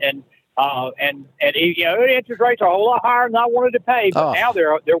ago, and interest rates are a whole lot higher than I wanted to pay, but now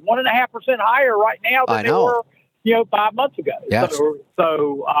they're 1.5% higher right now than they were 5 months ago. Yes.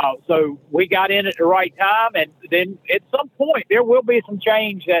 So we got in at the right time, and then at some point there will be some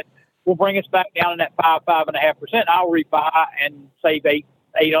change that will bring us back down in that 5.5%. I'll refi and save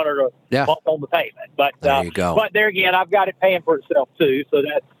 $800 a month on the payment. But there you go. But there again, I've got it paying for itself too, so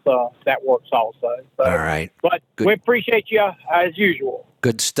that works also. So, all right. But we appreciate you as usual.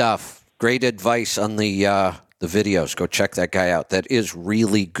 Good stuff. Great advice on the videos. Go check that guy out. That is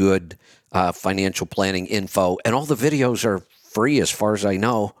really good financial planning info, and all the videos are free as far as I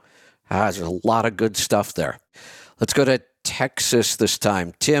know. There's a lot of good stuff there. Let's go to Texas this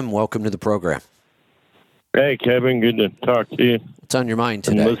time. Tim, welcome to the program. Hey, Kevin. Good to talk to you. What's on your mind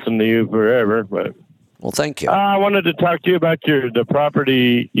today? I've been listening to you forever, but Well, thank you. I wanted to talk to you about the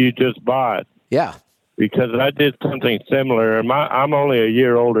property you just bought, Yeah. because I did something similar. I'm only a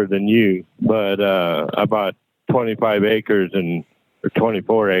year older than you, but I bought 25 acres or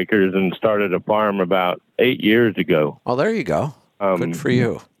 24 acres and started a farm about 8 years ago. Well, there you go. Good for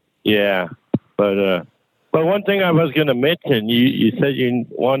you. Yeah, but one thing I was going to mention, you said you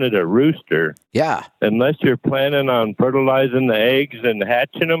wanted a rooster. Yeah. Unless you're planning on fertilizing the eggs and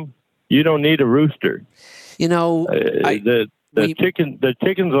hatching them, you don't need a rooster. You know, The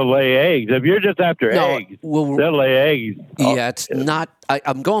chickens will lay eggs. If you're just after eggs, they'll lay eggs. Yeah, it's not.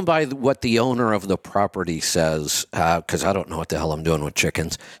 I'm going by what the owner of the property says, because I don't know what the hell I'm doing with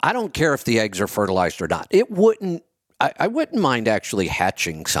chickens. I don't care if the eggs are fertilized or not. It wouldn't. I wouldn't mind actually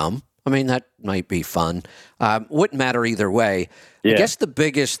hatching some. I mean, that might be fun. Wouldn't matter either way. Yeah. I guess the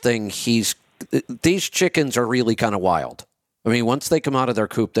biggest thing these chickens are really kind of wild. I mean, once they come out of their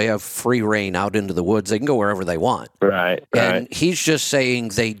coop, they have free reign out into the woods. They can go wherever they want. Right. And he's just saying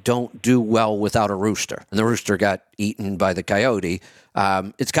they don't do well without a rooster. And the rooster got eaten by the coyote.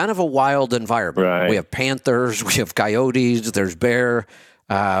 It's kind of a wild environment. Right. We have panthers, we have coyotes, there's bear.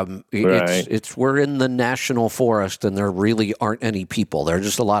 We're in the national forest, and there really aren't any people. There are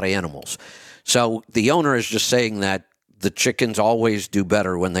just a lot of animals. So the owner is just saying that the chickens always do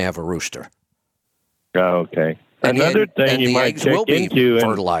better when they have a rooster. Oh, okay. Another thing you might check into,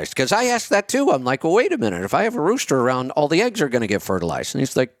 fertilized, because I asked that too. I'm like, well, wait a minute. If I have a rooster around, all the eggs are going to get fertilized. And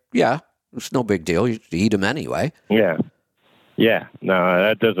he's like, yeah, it's no big deal. You eat them anyway. Yeah. No,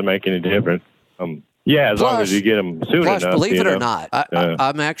 that doesn't make any difference. As long as you get them soon enough. Believe it or not,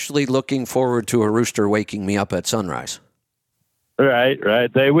 I'm actually looking forward to a rooster waking me up at sunrise.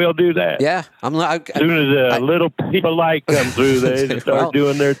 Right. They will do that. Yeah. As soon as little people come through, they start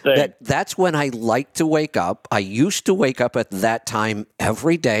doing their thing. That's when I like to wake up. I used to wake up at that time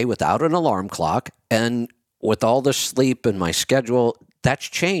every day without an alarm clock. And with all the sleep and my schedule, that's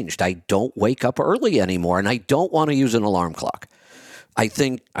changed. I don't wake up early anymore, and I don't want to use an alarm clock. I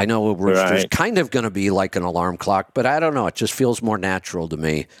know a rooster's kind of going to be like an alarm clock, but I don't know. It just feels more natural to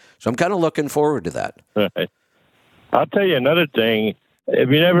me. So I'm kind of looking forward to that. Right. I'll tell you another thing. If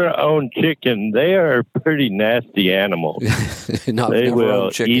you never own chicken, they are pretty nasty animals. They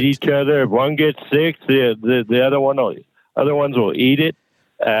will eat each other. If one gets sick, the other ones will eat it.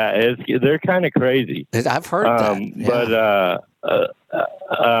 They're kind of crazy. I've heard that. Yeah. But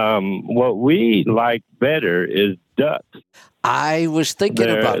what we like better is ducks. I was thinking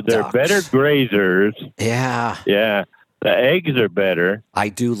about they're ducks. better grazers. Yeah. The eggs are better. I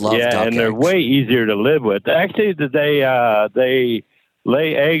do love duck and they're eggs. way easier to live with. Actually, they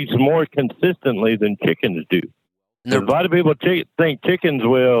lay eggs more consistently than chickens do. A lot of people think chickens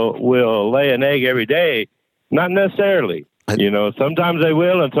will lay an egg every day. Not necessarily. Sometimes they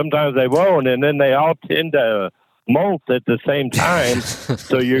will and sometimes they won't, and then they all tend to molt at the same time.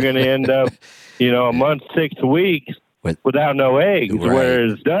 So you're going to end up, a month, 6 weeks without no eggs. Right.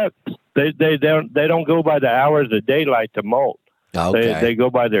 Whereas ducks, they don't go by the hours of daylight to molt. Okay. They go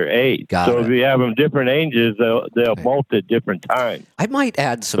by their age. If you have them different ages, they'll molt at different times. I might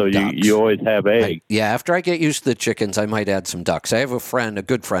add some ducks. You always have eggs. After I get used to the chickens, I might add some ducks. I have a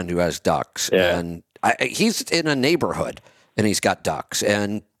good friend who has ducks, and he's in a neighborhood, and he's got ducks,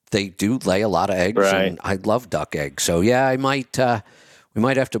 and they do lay a lot of eggs, and I love duck eggs. So I might we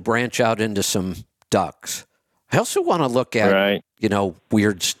might have to branch out into some ducks. I also want to look at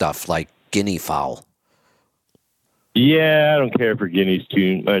weird stuff like guinea fowl. Yeah, I don't care for guineas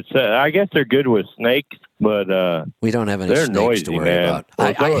too much. I guess they're good with snakes, but we don't have any snakes noisy, to worry about.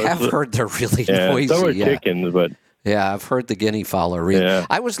 I have heard they're really noisy. So are chickens, but I've heard the guinea fowl are really. Yeah.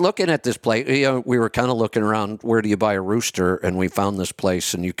 I was looking at this place. We were kind of looking around. Where do you buy a rooster? And we found this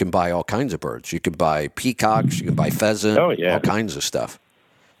place, and you can buy all kinds of birds. You can buy peacocks. You can buy pheasant. Oh yeah, all kinds of stuff.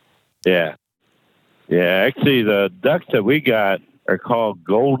 Yeah. Actually, the ducks that we got are called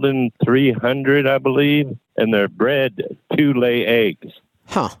Golden 300, I believe, and they're bred to lay eggs.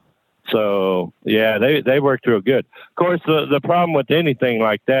 Huh. So, they worked real good. Of course, the problem with anything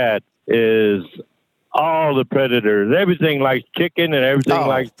like that is all the predators, everything like chicken and everything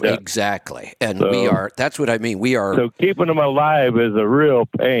like that. Exactly. And that's what I mean. We are. So keeping them alive is a real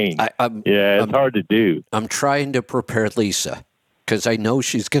pain. It's hard to do. I'm trying to prepare Lisa, because I know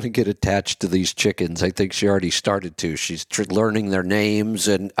she's going to get attached to these chickens. I think she already started to. She's learning their names.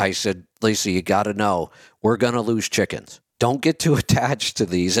 And I said, Lisa, you got to know, we're going to lose chickens. Don't get too attached to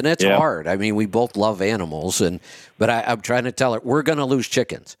these. And it's hard. I mean, we both love animals. But I'm trying to tell her, we're going to lose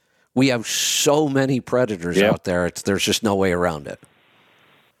chickens. We have so many predators out there. There's just no way around it.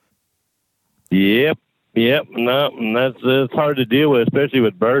 Yep. Yep, no, and it's hard to deal with, especially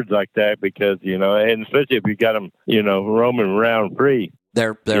with birds like that, because and especially if you got them, roaming around free.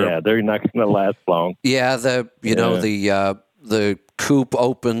 They're not going to last long. Yeah, the coop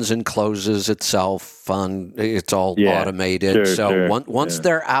opens and closes itself. It's all automated. Once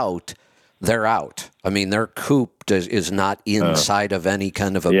they're out, they're out. I mean, their coop is not inside of any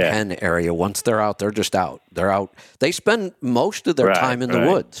kind of a pen area. Once they're out, they're just out. They're out. They spend most of their time in the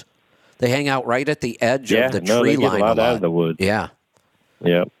woods. They hang out right at the edge of the tree line. Get a lot out of the woods. Yeah.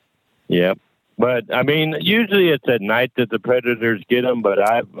 Yep. But I mean, usually it's at night that the predators get them. But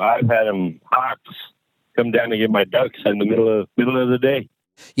I've had them hawks come down to get my ducks in the middle of the day.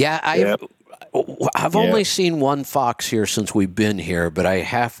 Yeah, I've only seen one fox here since we've been here, but I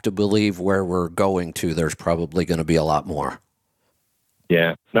have to believe where we're going to, there's probably going to be a lot more.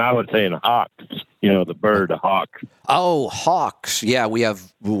 Yeah. No, I was saying hawks. The bird, a hawk. Oh, hawks. Yeah, we have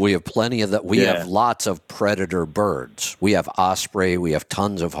plenty of that. We have lots of predator birds. We have osprey. We have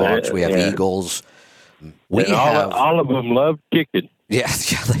tons of hawks. We have eagles. All of them love chicken. Yeah,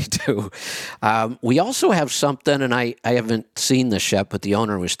 they do. We also have something, and I haven't seen this yet, but the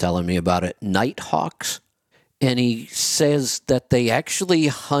owner was telling me about it, nighthawks. And he says that they actually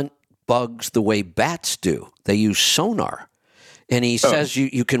hunt bugs the way bats do. They use sonar. And he says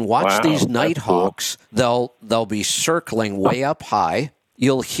you can watch these nighthawks. Cool. They'll be circling way up high.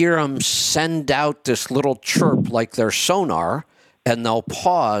 You'll hear them send out this little chirp like their sonar, and they'll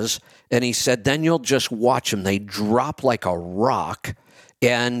pause. And he said then you'll just watch them. They drop like a rock.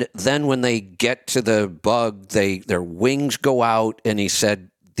 And then when they get to the bug, their wings go out. And he said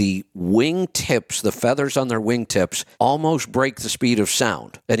the wingtips, the feathers on their wingtips, almost break the speed of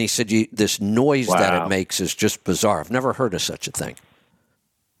sound. And he said this noise that it makes is just bizarre. I've never heard of such a thing.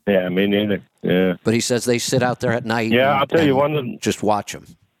 Yeah, me neither. Yeah. But he says they sit out there at night. Yeah, I'll tell you one of them. Just watch them.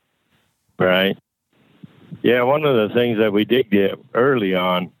 Right. Yeah, one of the things that we did get early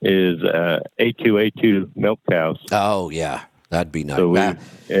on is A2 milk cows. Oh, yeah. That'd be nice.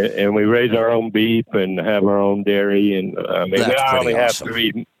 So we raise our own beef and have our own dairy, and I only have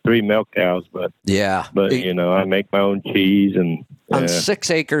three milk cows, but I make my own cheese and on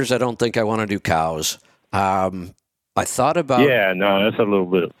 6 acres. I don't think I want to do cows. I thought about that's a little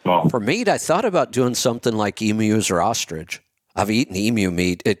bit small for meat. I thought about doing something like emus or ostrich. I've eaten emu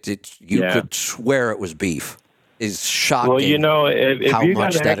meat. You could swear it was beef. It's shocking. Well, if how you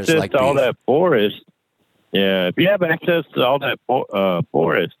much got that access is like to all beef. that forest. Yeah, if you have access to all that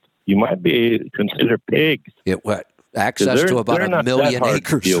forest, you might be considered pigs. Access to about 1 million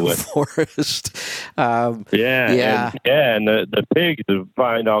acres of forest. And the pigs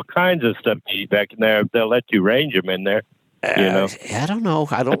find all kinds of stuff to eat back in there. They'll let you range them in there. I don't know.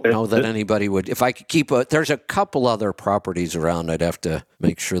 I don't know that anybody would. If I could there's a couple other properties around. I'd have to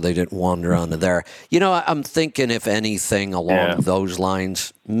make sure they didn't wander onto there. I'm thinking if anything along those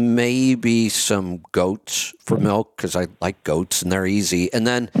lines, maybe some goats for milk because I like goats and they're easy. And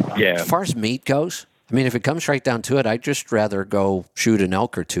then as far as meat goes, I mean, if it comes right down to it, I'd just rather go shoot an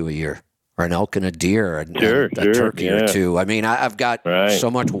elk or two a year. Or an elk and a deer and a turkey or two. I mean, I've got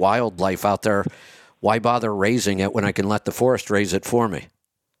so much wildlife out there. Why bother raising it when I can let the forest raise it for me?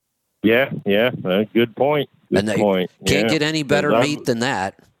 Yeah, good point. Good point. Can't get any better meat than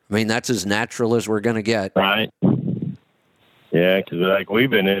that. I mean, that's as natural as we're going to get. Right. Yeah, because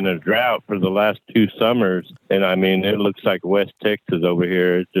we've been in a drought for the last 2 summers, and I mean, it looks like West Texas over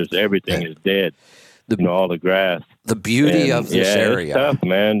here. It's just everything is dead. All the grass. The beauty of this area, it's tough,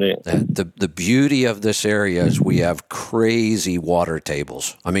 man. The beauty of this area is we have crazy water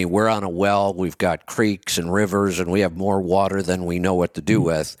tables. I mean, we're on a well. We've got creeks and rivers, and we have more water than we know what to do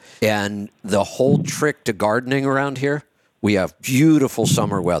with. And the whole trick to gardening around here, we have beautiful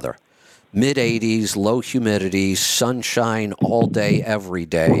summer weather. Mid-80s, low humidity, sunshine all day, every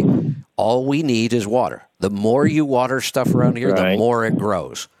day. All we need is water. The more you water stuff around here, the more it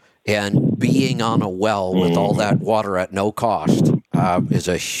grows. And being on a well with all that water at no cost is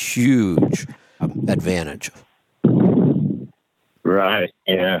a huge advantage. Right.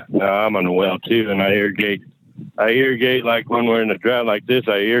 Yeah. No, I'm on a well too, and I irrigate. Like when we're in a drought like this,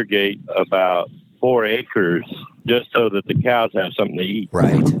 I irrigate about 4 acres just so that the cows have something to eat.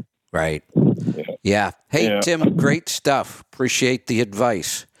 Right. Yeah. Hey, Tim, great stuff. Appreciate the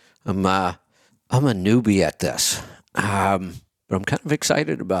advice. I'm a newbie at this. But I'm kind of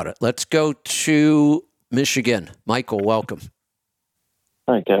excited about it. Let's go to Michigan. Michael, welcome.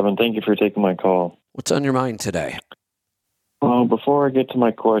 Hi, Kevin. Thank you for taking my call. What's on your mind today? Well, before I get to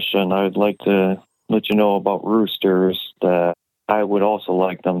my question, I'd like to let you know about roosters that I would also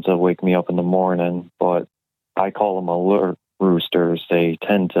like them to wake me up in the morning, but I call them alert roosters. They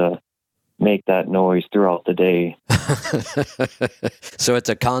tend to make that noise throughout the day. So it's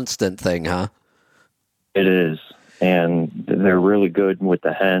a constant thing, huh? It is. And they're really good with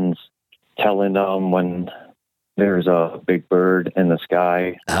the hens, telling them when there's a big bird in the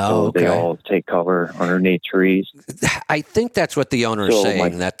sky. Oh, okay. They all take cover underneath trees. I think that's what the owner is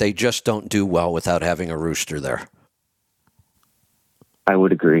saying, that they just don't do well without having a rooster there. I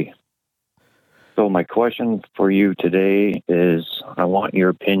would agree. So my question for you today is, I want your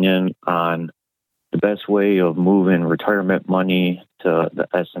opinion on the best way of moving retirement money to the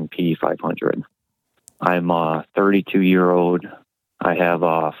S&P 500. I'm a 32-year-old. I have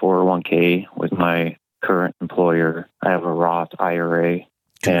a 401k with my current employer. I have a Roth IRA.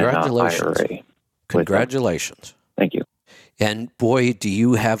 Congratulations. And IRA. Congratulations. Thank you. And boy, do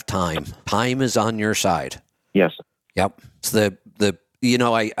you have time. Time is on your side. Yes. Yep. It's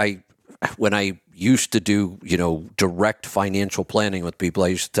I when I used to do, direct financial planning with people, I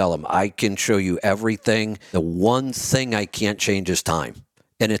used to tell them, I can show you everything. The one thing I can't change is time.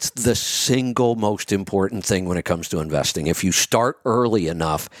 And it's the single most important thing when it comes to investing. If you start early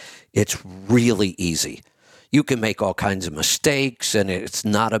enough, it's really easy. You can make all kinds of mistakes, and it's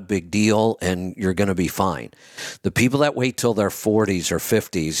not a big deal, and you're going to be fine. The people that wait till their 40s or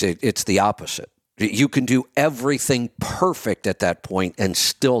 50s, it's the opposite. You can do everything perfect at that point and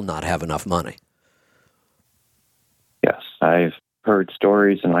still not have enough money. Yes, I've heard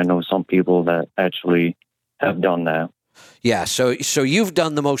stories, and I know some people that actually have done that. Yeah, so you've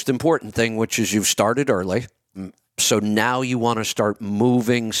done the most important thing, which is you've started early. So now you want to start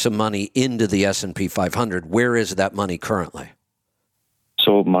moving some money into the S&P 500. Where is that money currently?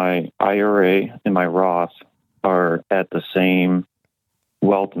 So my IRA and my Roth are at the same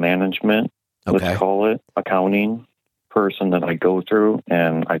wealth management, let's call it, accounting person that I go through,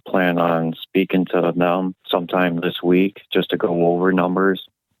 and I plan on speaking to them sometime this week just to go over numbers.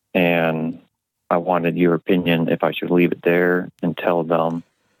 And I wanted your opinion if I should leave it there and tell them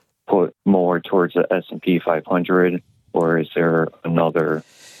put more towards the S&P 500, or is there another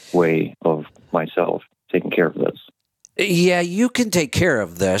way of myself taking care of this? Yeah, you can take care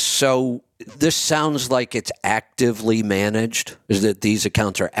of this. So this sounds like it's actively managed, is that these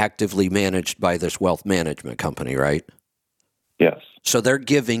accounts are actively managed by this wealth management company, right? Yes. So they're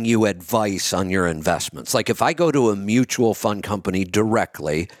giving you advice on your investments. Like if I go to a mutual fund company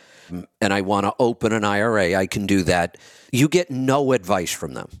directly and I want to open an IRA, I can do that. You get no advice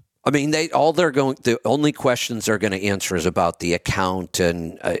from them. I mean, the only questions they're going to answer is about the account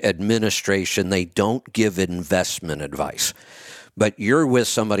and administration. They don't give investment advice. But you're with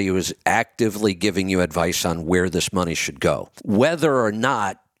somebody who is actively giving you advice on where this money should go. Whether or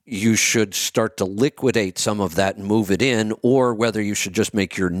not you should start to liquidate some of that and move it in, or whether you should just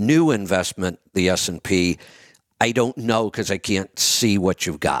make your new investment the S&P, I don't know because I can't see what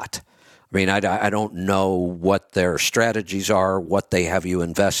you've got. I mean, I don't know what their strategies are, what they have you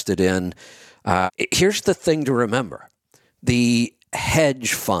invested in. Here's the thing to remember. The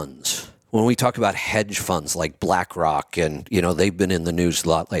hedge funds, when we talk about hedge funds like BlackRock, and, they've been in the news a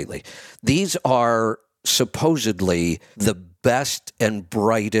lot lately, these are supposedly the best and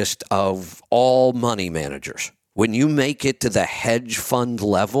brightest of all money managers. When you make it to the hedge fund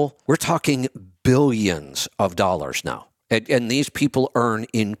level, we're talking billions of dollars now. And these people earn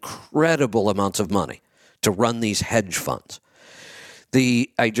incredible amounts of money to run these hedge funds.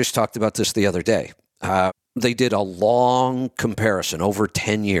 I just talked about this the other day. They did a long comparison over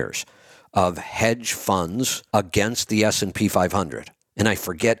 10 years of hedge funds against the S&P 500. And I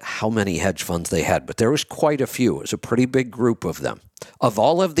forget how many hedge funds they had, but there was quite a few. It was a pretty big group of them. Of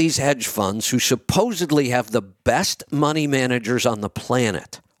all of these hedge funds who supposedly have the best money managers on the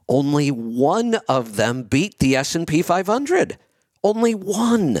planet, only one of them beat the S&P 500. Only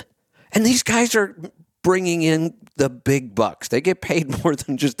one. And these guys are bringing in the big bucks. They get paid more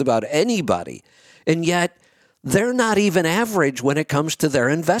than just about anybody. And yet, they're not even average when it comes to their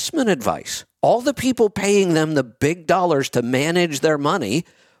investment advice. All the people paying them the big dollars to manage their money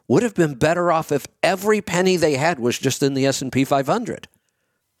would have been better off if every penny they had was just in the S&P 500.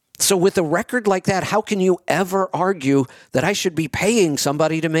 So with a record like that, how can you ever argue that I should be paying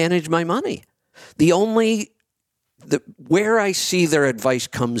somebody to manage my money? Where I see their advice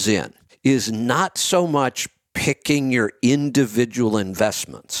comes in is not so much picking your individual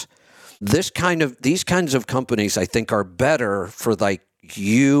investments. These kinds of companies, I think, are better for like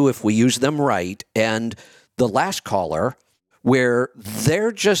you if we use them right, and the last caller, where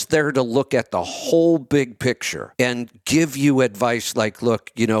they're just there to look at the whole big picture and give you advice like, look,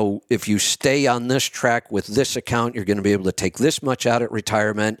 if you stay on this track with this account, you're going to be able to take this much out at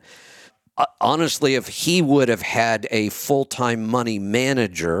retirement. honestly, if he would have had a full-time money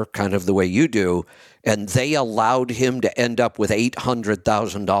manager, kind of the way you do, and they allowed him to end up with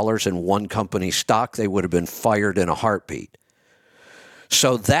 $800,000 in one company stock, they would have been fired in a heartbeat.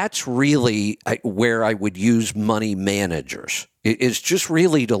 So that's really where I would use money managers. It is just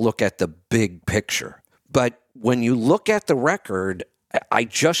really to look at the big picture. But when you look at the record, I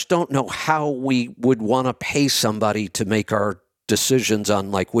just don't know how we would want to pay somebody to make our decisions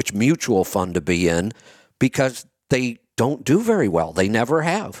on like which mutual fund to be in, because they don't do very well. They never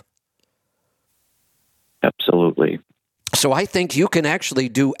have. Absolutely. So I think you can actually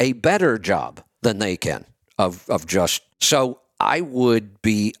do a better job than they can of just so. I would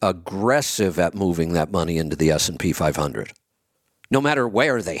be aggressive at moving that money into the S&P 500, no matter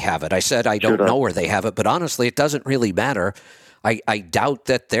where they have it. I said I don't know where they have it, but honestly, it doesn't really matter. I doubt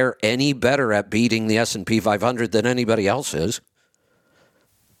that they're any better at beating the S&P 500 than anybody else is.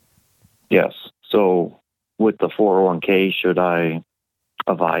 Yes. So with the 401k, should I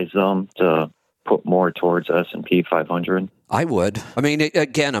advise them to put more towards S&P 500? I would. I mean,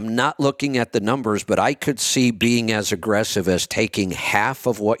 again, I'm not looking at the numbers, but I could see being as aggressive as taking half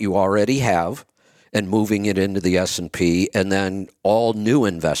of what you already have and moving it into the S&P, and then all new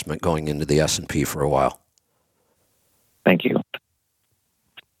investment going into the S&P for a while. Thank you.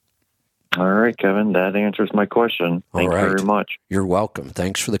 All right, Kevin, that answers my question. Thank you very much. You're welcome.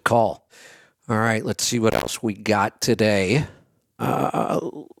 Thanks for the call. All right, let's see what else we got today.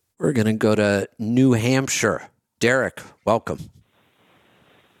 We're going to go to New Hampshire. Derek, welcome.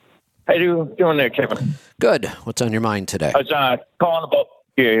 How you doing there, Kevin? Good. What's on your mind today? I was calling about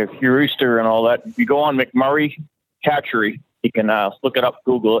your rooster and all that. If you go on McMurray Hatchery, you can look it up,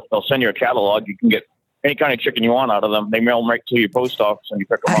 Google it. They'll send you a catalog. You can get any kind of chicken you want out of them. They mail them right to your post office and you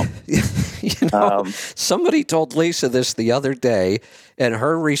pick them up. Somebody told Lisa this the other day, and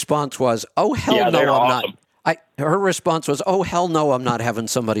her response was, "Oh hell no, I'm awesome. not." Her response was, "Oh hell no, I'm not having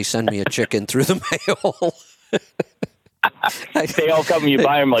somebody send me a chicken through the mail." They all come and you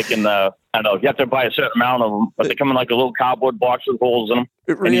buy them like in the, I don't know, you have to buy a certain amount of them, but they come in like a little cardboard box with holes in them.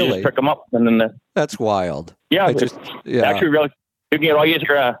 Really? And you just pick them up. And then That's wild. Yeah. Actually, really, you can get all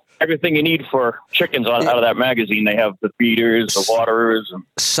your everything you need for chickens out of that magazine. They have the feeders, the waterers. And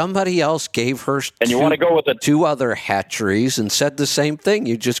somebody else gave her you want to go with two other hatcheries and said the same thing.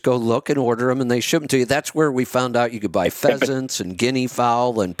 You just go look and order them and they ship them to you. That's where we found out you could buy pheasants and guinea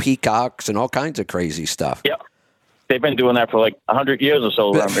fowl and peacocks and all kinds of crazy stuff. Yeah. They've been doing that for like 100 years or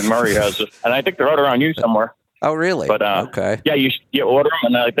so. Murray has it. And I think they're out around you somewhere. Oh, really? But okay. Yeah, you order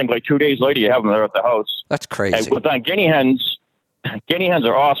them, and I think like 2 days later you have them there at the house. That's crazy. And with guinea hens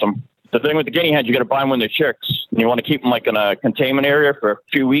are awesome. The thing with the guinea hens, you got to buy them when they're chicks, and you want to keep them like in a containment area for a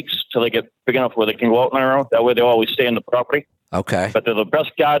few weeks till they get big enough where they can go out on their own. That way they always stay in the property. Okay. But they're the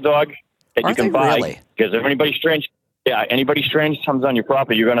best guard dog that you can buy. Really? Because if anybody strange comes on your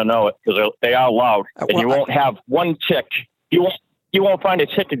property, you're going to know it because they are loud, and you won't have one tick. You won't find a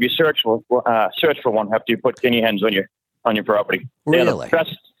tick if you search for one after you put guinea hens on your property. Really? They're the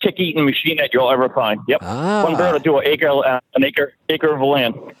best tick-eating machine that you'll ever find. Yep. One bird will do an acre of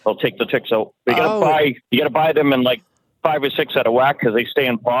land. They'll take the ticks out. You gotta buy them in like 5 or 6 at a whack because they stay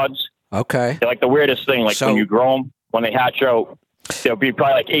in pods. Okay. They're like the weirdest thing. Like when you grow them, when they hatch out, there'll be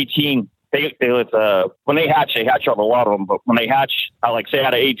probably like 18. When they hatch out a lot of them. But when they hatch, like say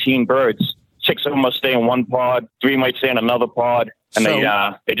out of 18 birds, 6 of them will stay in one pod, 3 might stay in another pod, and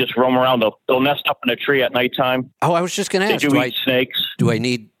they just roam around. They'll nest up in a tree at nighttime. Oh, I was just going to ask. They do eat snakes. Do I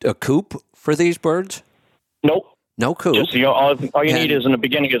need a coop for these birds? Nope. No coop. Just, all you need is in the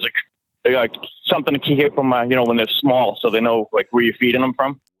beginning is something to keep them, when they're small, so they know like where you're feeding them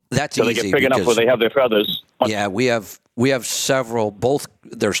from. That's so easy. So they get big enough where they have their feathers. Yeah, we have several.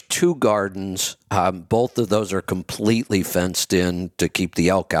 There's 2 gardens. Both of those are completely fenced in to keep the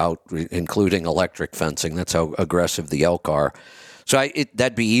elk out, including electric fencing. That's how aggressive the elk are. So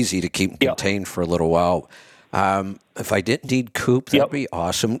that'd be easy to keep contained for a little while. If I didn't need coop, that'd be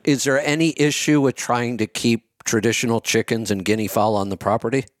awesome. Is there any issue with trying to keep traditional chickens and guinea fowl on the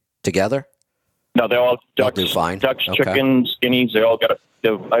property together? No, they're all ducks. They'll do fine. Ducks, chickens, guineas, they all got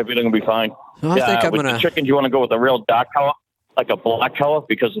everything will be fine. Well, I think with the chickens, you want to go with a real dark color, like a black color,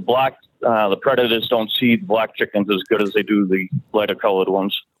 because the predators don't see the black chickens as good as they do the lighter colored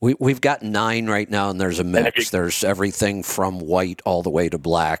ones. We've got 9 right now, and there's a mix. There's everything from white all the way to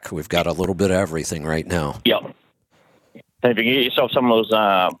black. We've got a little bit of everything right now. Yep. And if you get yourself some of those,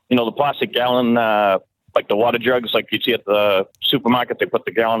 the plastic gallon, like the water jugs, like you see at the supermarket, they put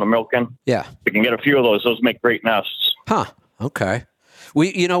the gallon of milk in. Yeah. You can get a few of those. Those make great nests. Huh. Okay.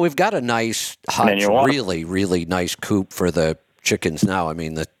 We've got a nice, hot, really, really nice coop for the chickens now. I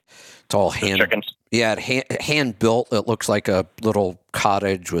mean, the It's all hand. Chickens. Yeah, hand built. It looks like a little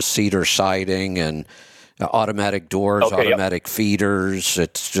cottage with cedar siding and automatic doors, automatic feeders.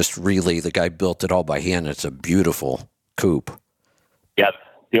 It's just really, the guy built it all by hand. It's a beautiful coop. Yeah,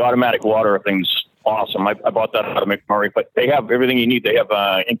 the automatic water thing's awesome. I bought that out of McMurray, but they have everything you need. They have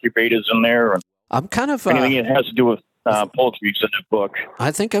incubators in there. And I'm kind of anything that has to do with poultry is in the book.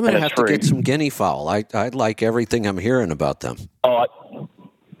 I think I'm going to have to get some guinea fowl. I like everything I'm hearing about them. Oh,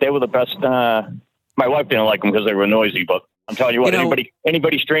 they were the best. My wife didn't like them because they were noisy, but I'm telling you what,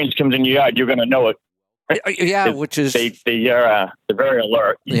 anybody strange comes in your yard, you're going to know it. Yeah, which is they're very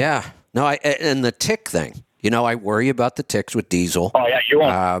alert. Yeah, no, and the tick thing. I worry about the ticks with Diesel. Oh yeah, you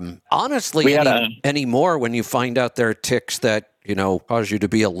won't. Honestly, anymore when you find out there are ticks that cause you to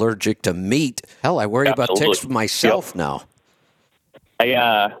be allergic to meat. Hell, I worry about ticks myself now.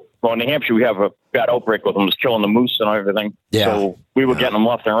 Well, in New Hampshire, we have a bad outbreak with them. It's killing the moose and everything. Yeah. So we were getting them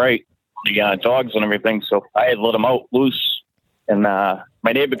left and right, the dogs and everything. So I had let them out loose. And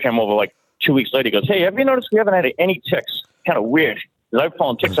my neighbor came over like 2 weeks later. He goes, "Hey, have you noticed we haven't had any ticks? Kind of weird. Because I've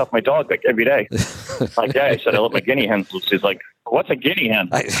pulling ticks off my dog like every day." Like, yeah, I said, I let my guinea hens loose. He's like, "What's a guinea hen?"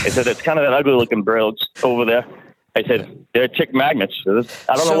 I said, "It's kind of that ugly looking bird over there." I said, "They're tick magnets."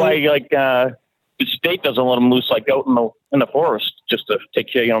 I don't know why, the state doesn't let them loose, like out in the forest, just to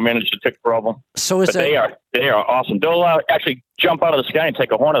take care, manage the tick problem. So they are awesome. They'll actually jump out of the sky and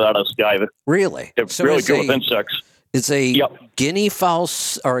take a hornet out of the sky. Really? They're really good with insects. Is a guinea fowl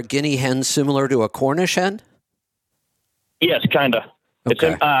or a guinea hen similar to a Cornish hen? Yes, kind of.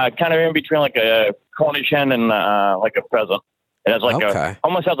 Okay. It's kind of in between like a Cornish hen and like a pheasant. It has like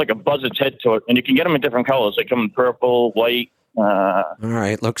almost has like a buzzard's head to it, and you can get them in different colors. They come in purple, white. All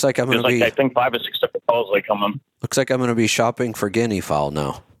right, looks like I'm going to be. I think 5 or 6 different colors they come in. Looks like I'm going to be shopping for guinea fowl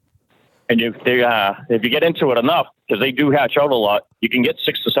now. And if you get into it enough, because they do hatch out a lot, you can get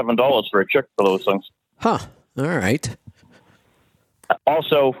 $6 to $7 for a chick for those things. Huh. All right.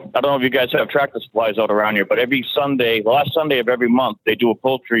 Also, I don't know if you guys have Tractor Supplies out around here, but every Sunday, the last Sunday of every month, they do a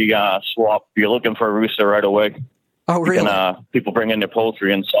poultry swap. If you're looking for a rooster right away. Oh, really? People bring in their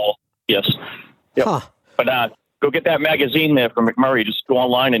poultry and sell. Yes. Yep. Huh. But go get that magazine there from McMurray. Just go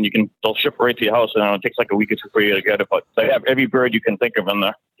online and they'll ship right to your house. And it takes like a week or two for you to get it. But they have every bird you can think of in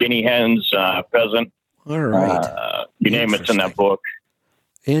there. Guinea hens, pheasant. All right. You name it's in that book.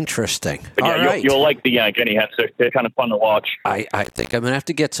 Interesting. But yeah, right. You'll like the guinea hens. They're kind of fun to watch. I think I'm going to have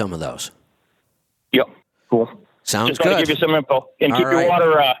to get some of those. Yep. Cool. Sounds Just good. Just give you some info. And keep your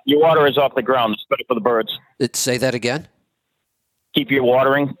water. Your water is off the ground. It's better for the birds. Say that again? Keep your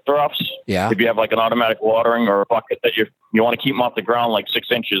watering troughs. Yeah. If you have like an automatic watering or a bucket that you want to keep them off the ground like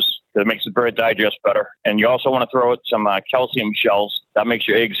 6 inches, because it makes the bird digest better. And you also want to throw out some calcium shells. That makes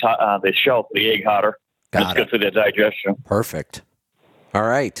your eggs the shell for the egg hotter. It's good for their digestion. Perfect. All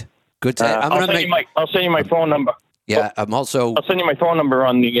right. Good. I'll send you my phone number. Yeah, I'll send you my phone number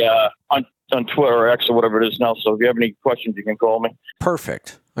on the on Twitter or X or whatever it is now. So if you have any questions, you can call me.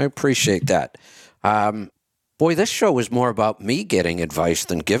 Perfect. I appreciate that. Boy, this show is more about me getting advice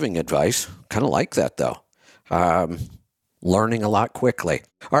than giving advice. Kind of like that, though. Learning a lot quickly.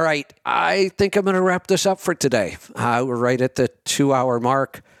 All right. I think I'm going to wrap this up for today. We're right at the 2-hour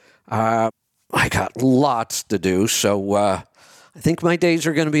mark. I got lots to do, so I think my days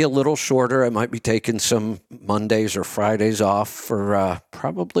are going to be a little shorter. I might be taking some Mondays or Fridays off for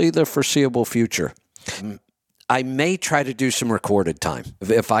probably the foreseeable future. I may try to do some recorded time.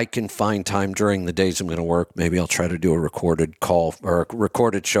 If I can find time during the days I'm going to work, maybe I'll try to do a recorded call or a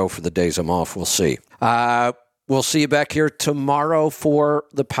recorded show for the days I'm off. We'll see. We'll see you back here tomorrow for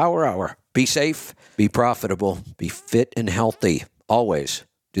the Power Hour. Be safe, be profitable, be fit and healthy. Always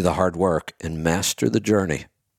do the hard work and master the journey.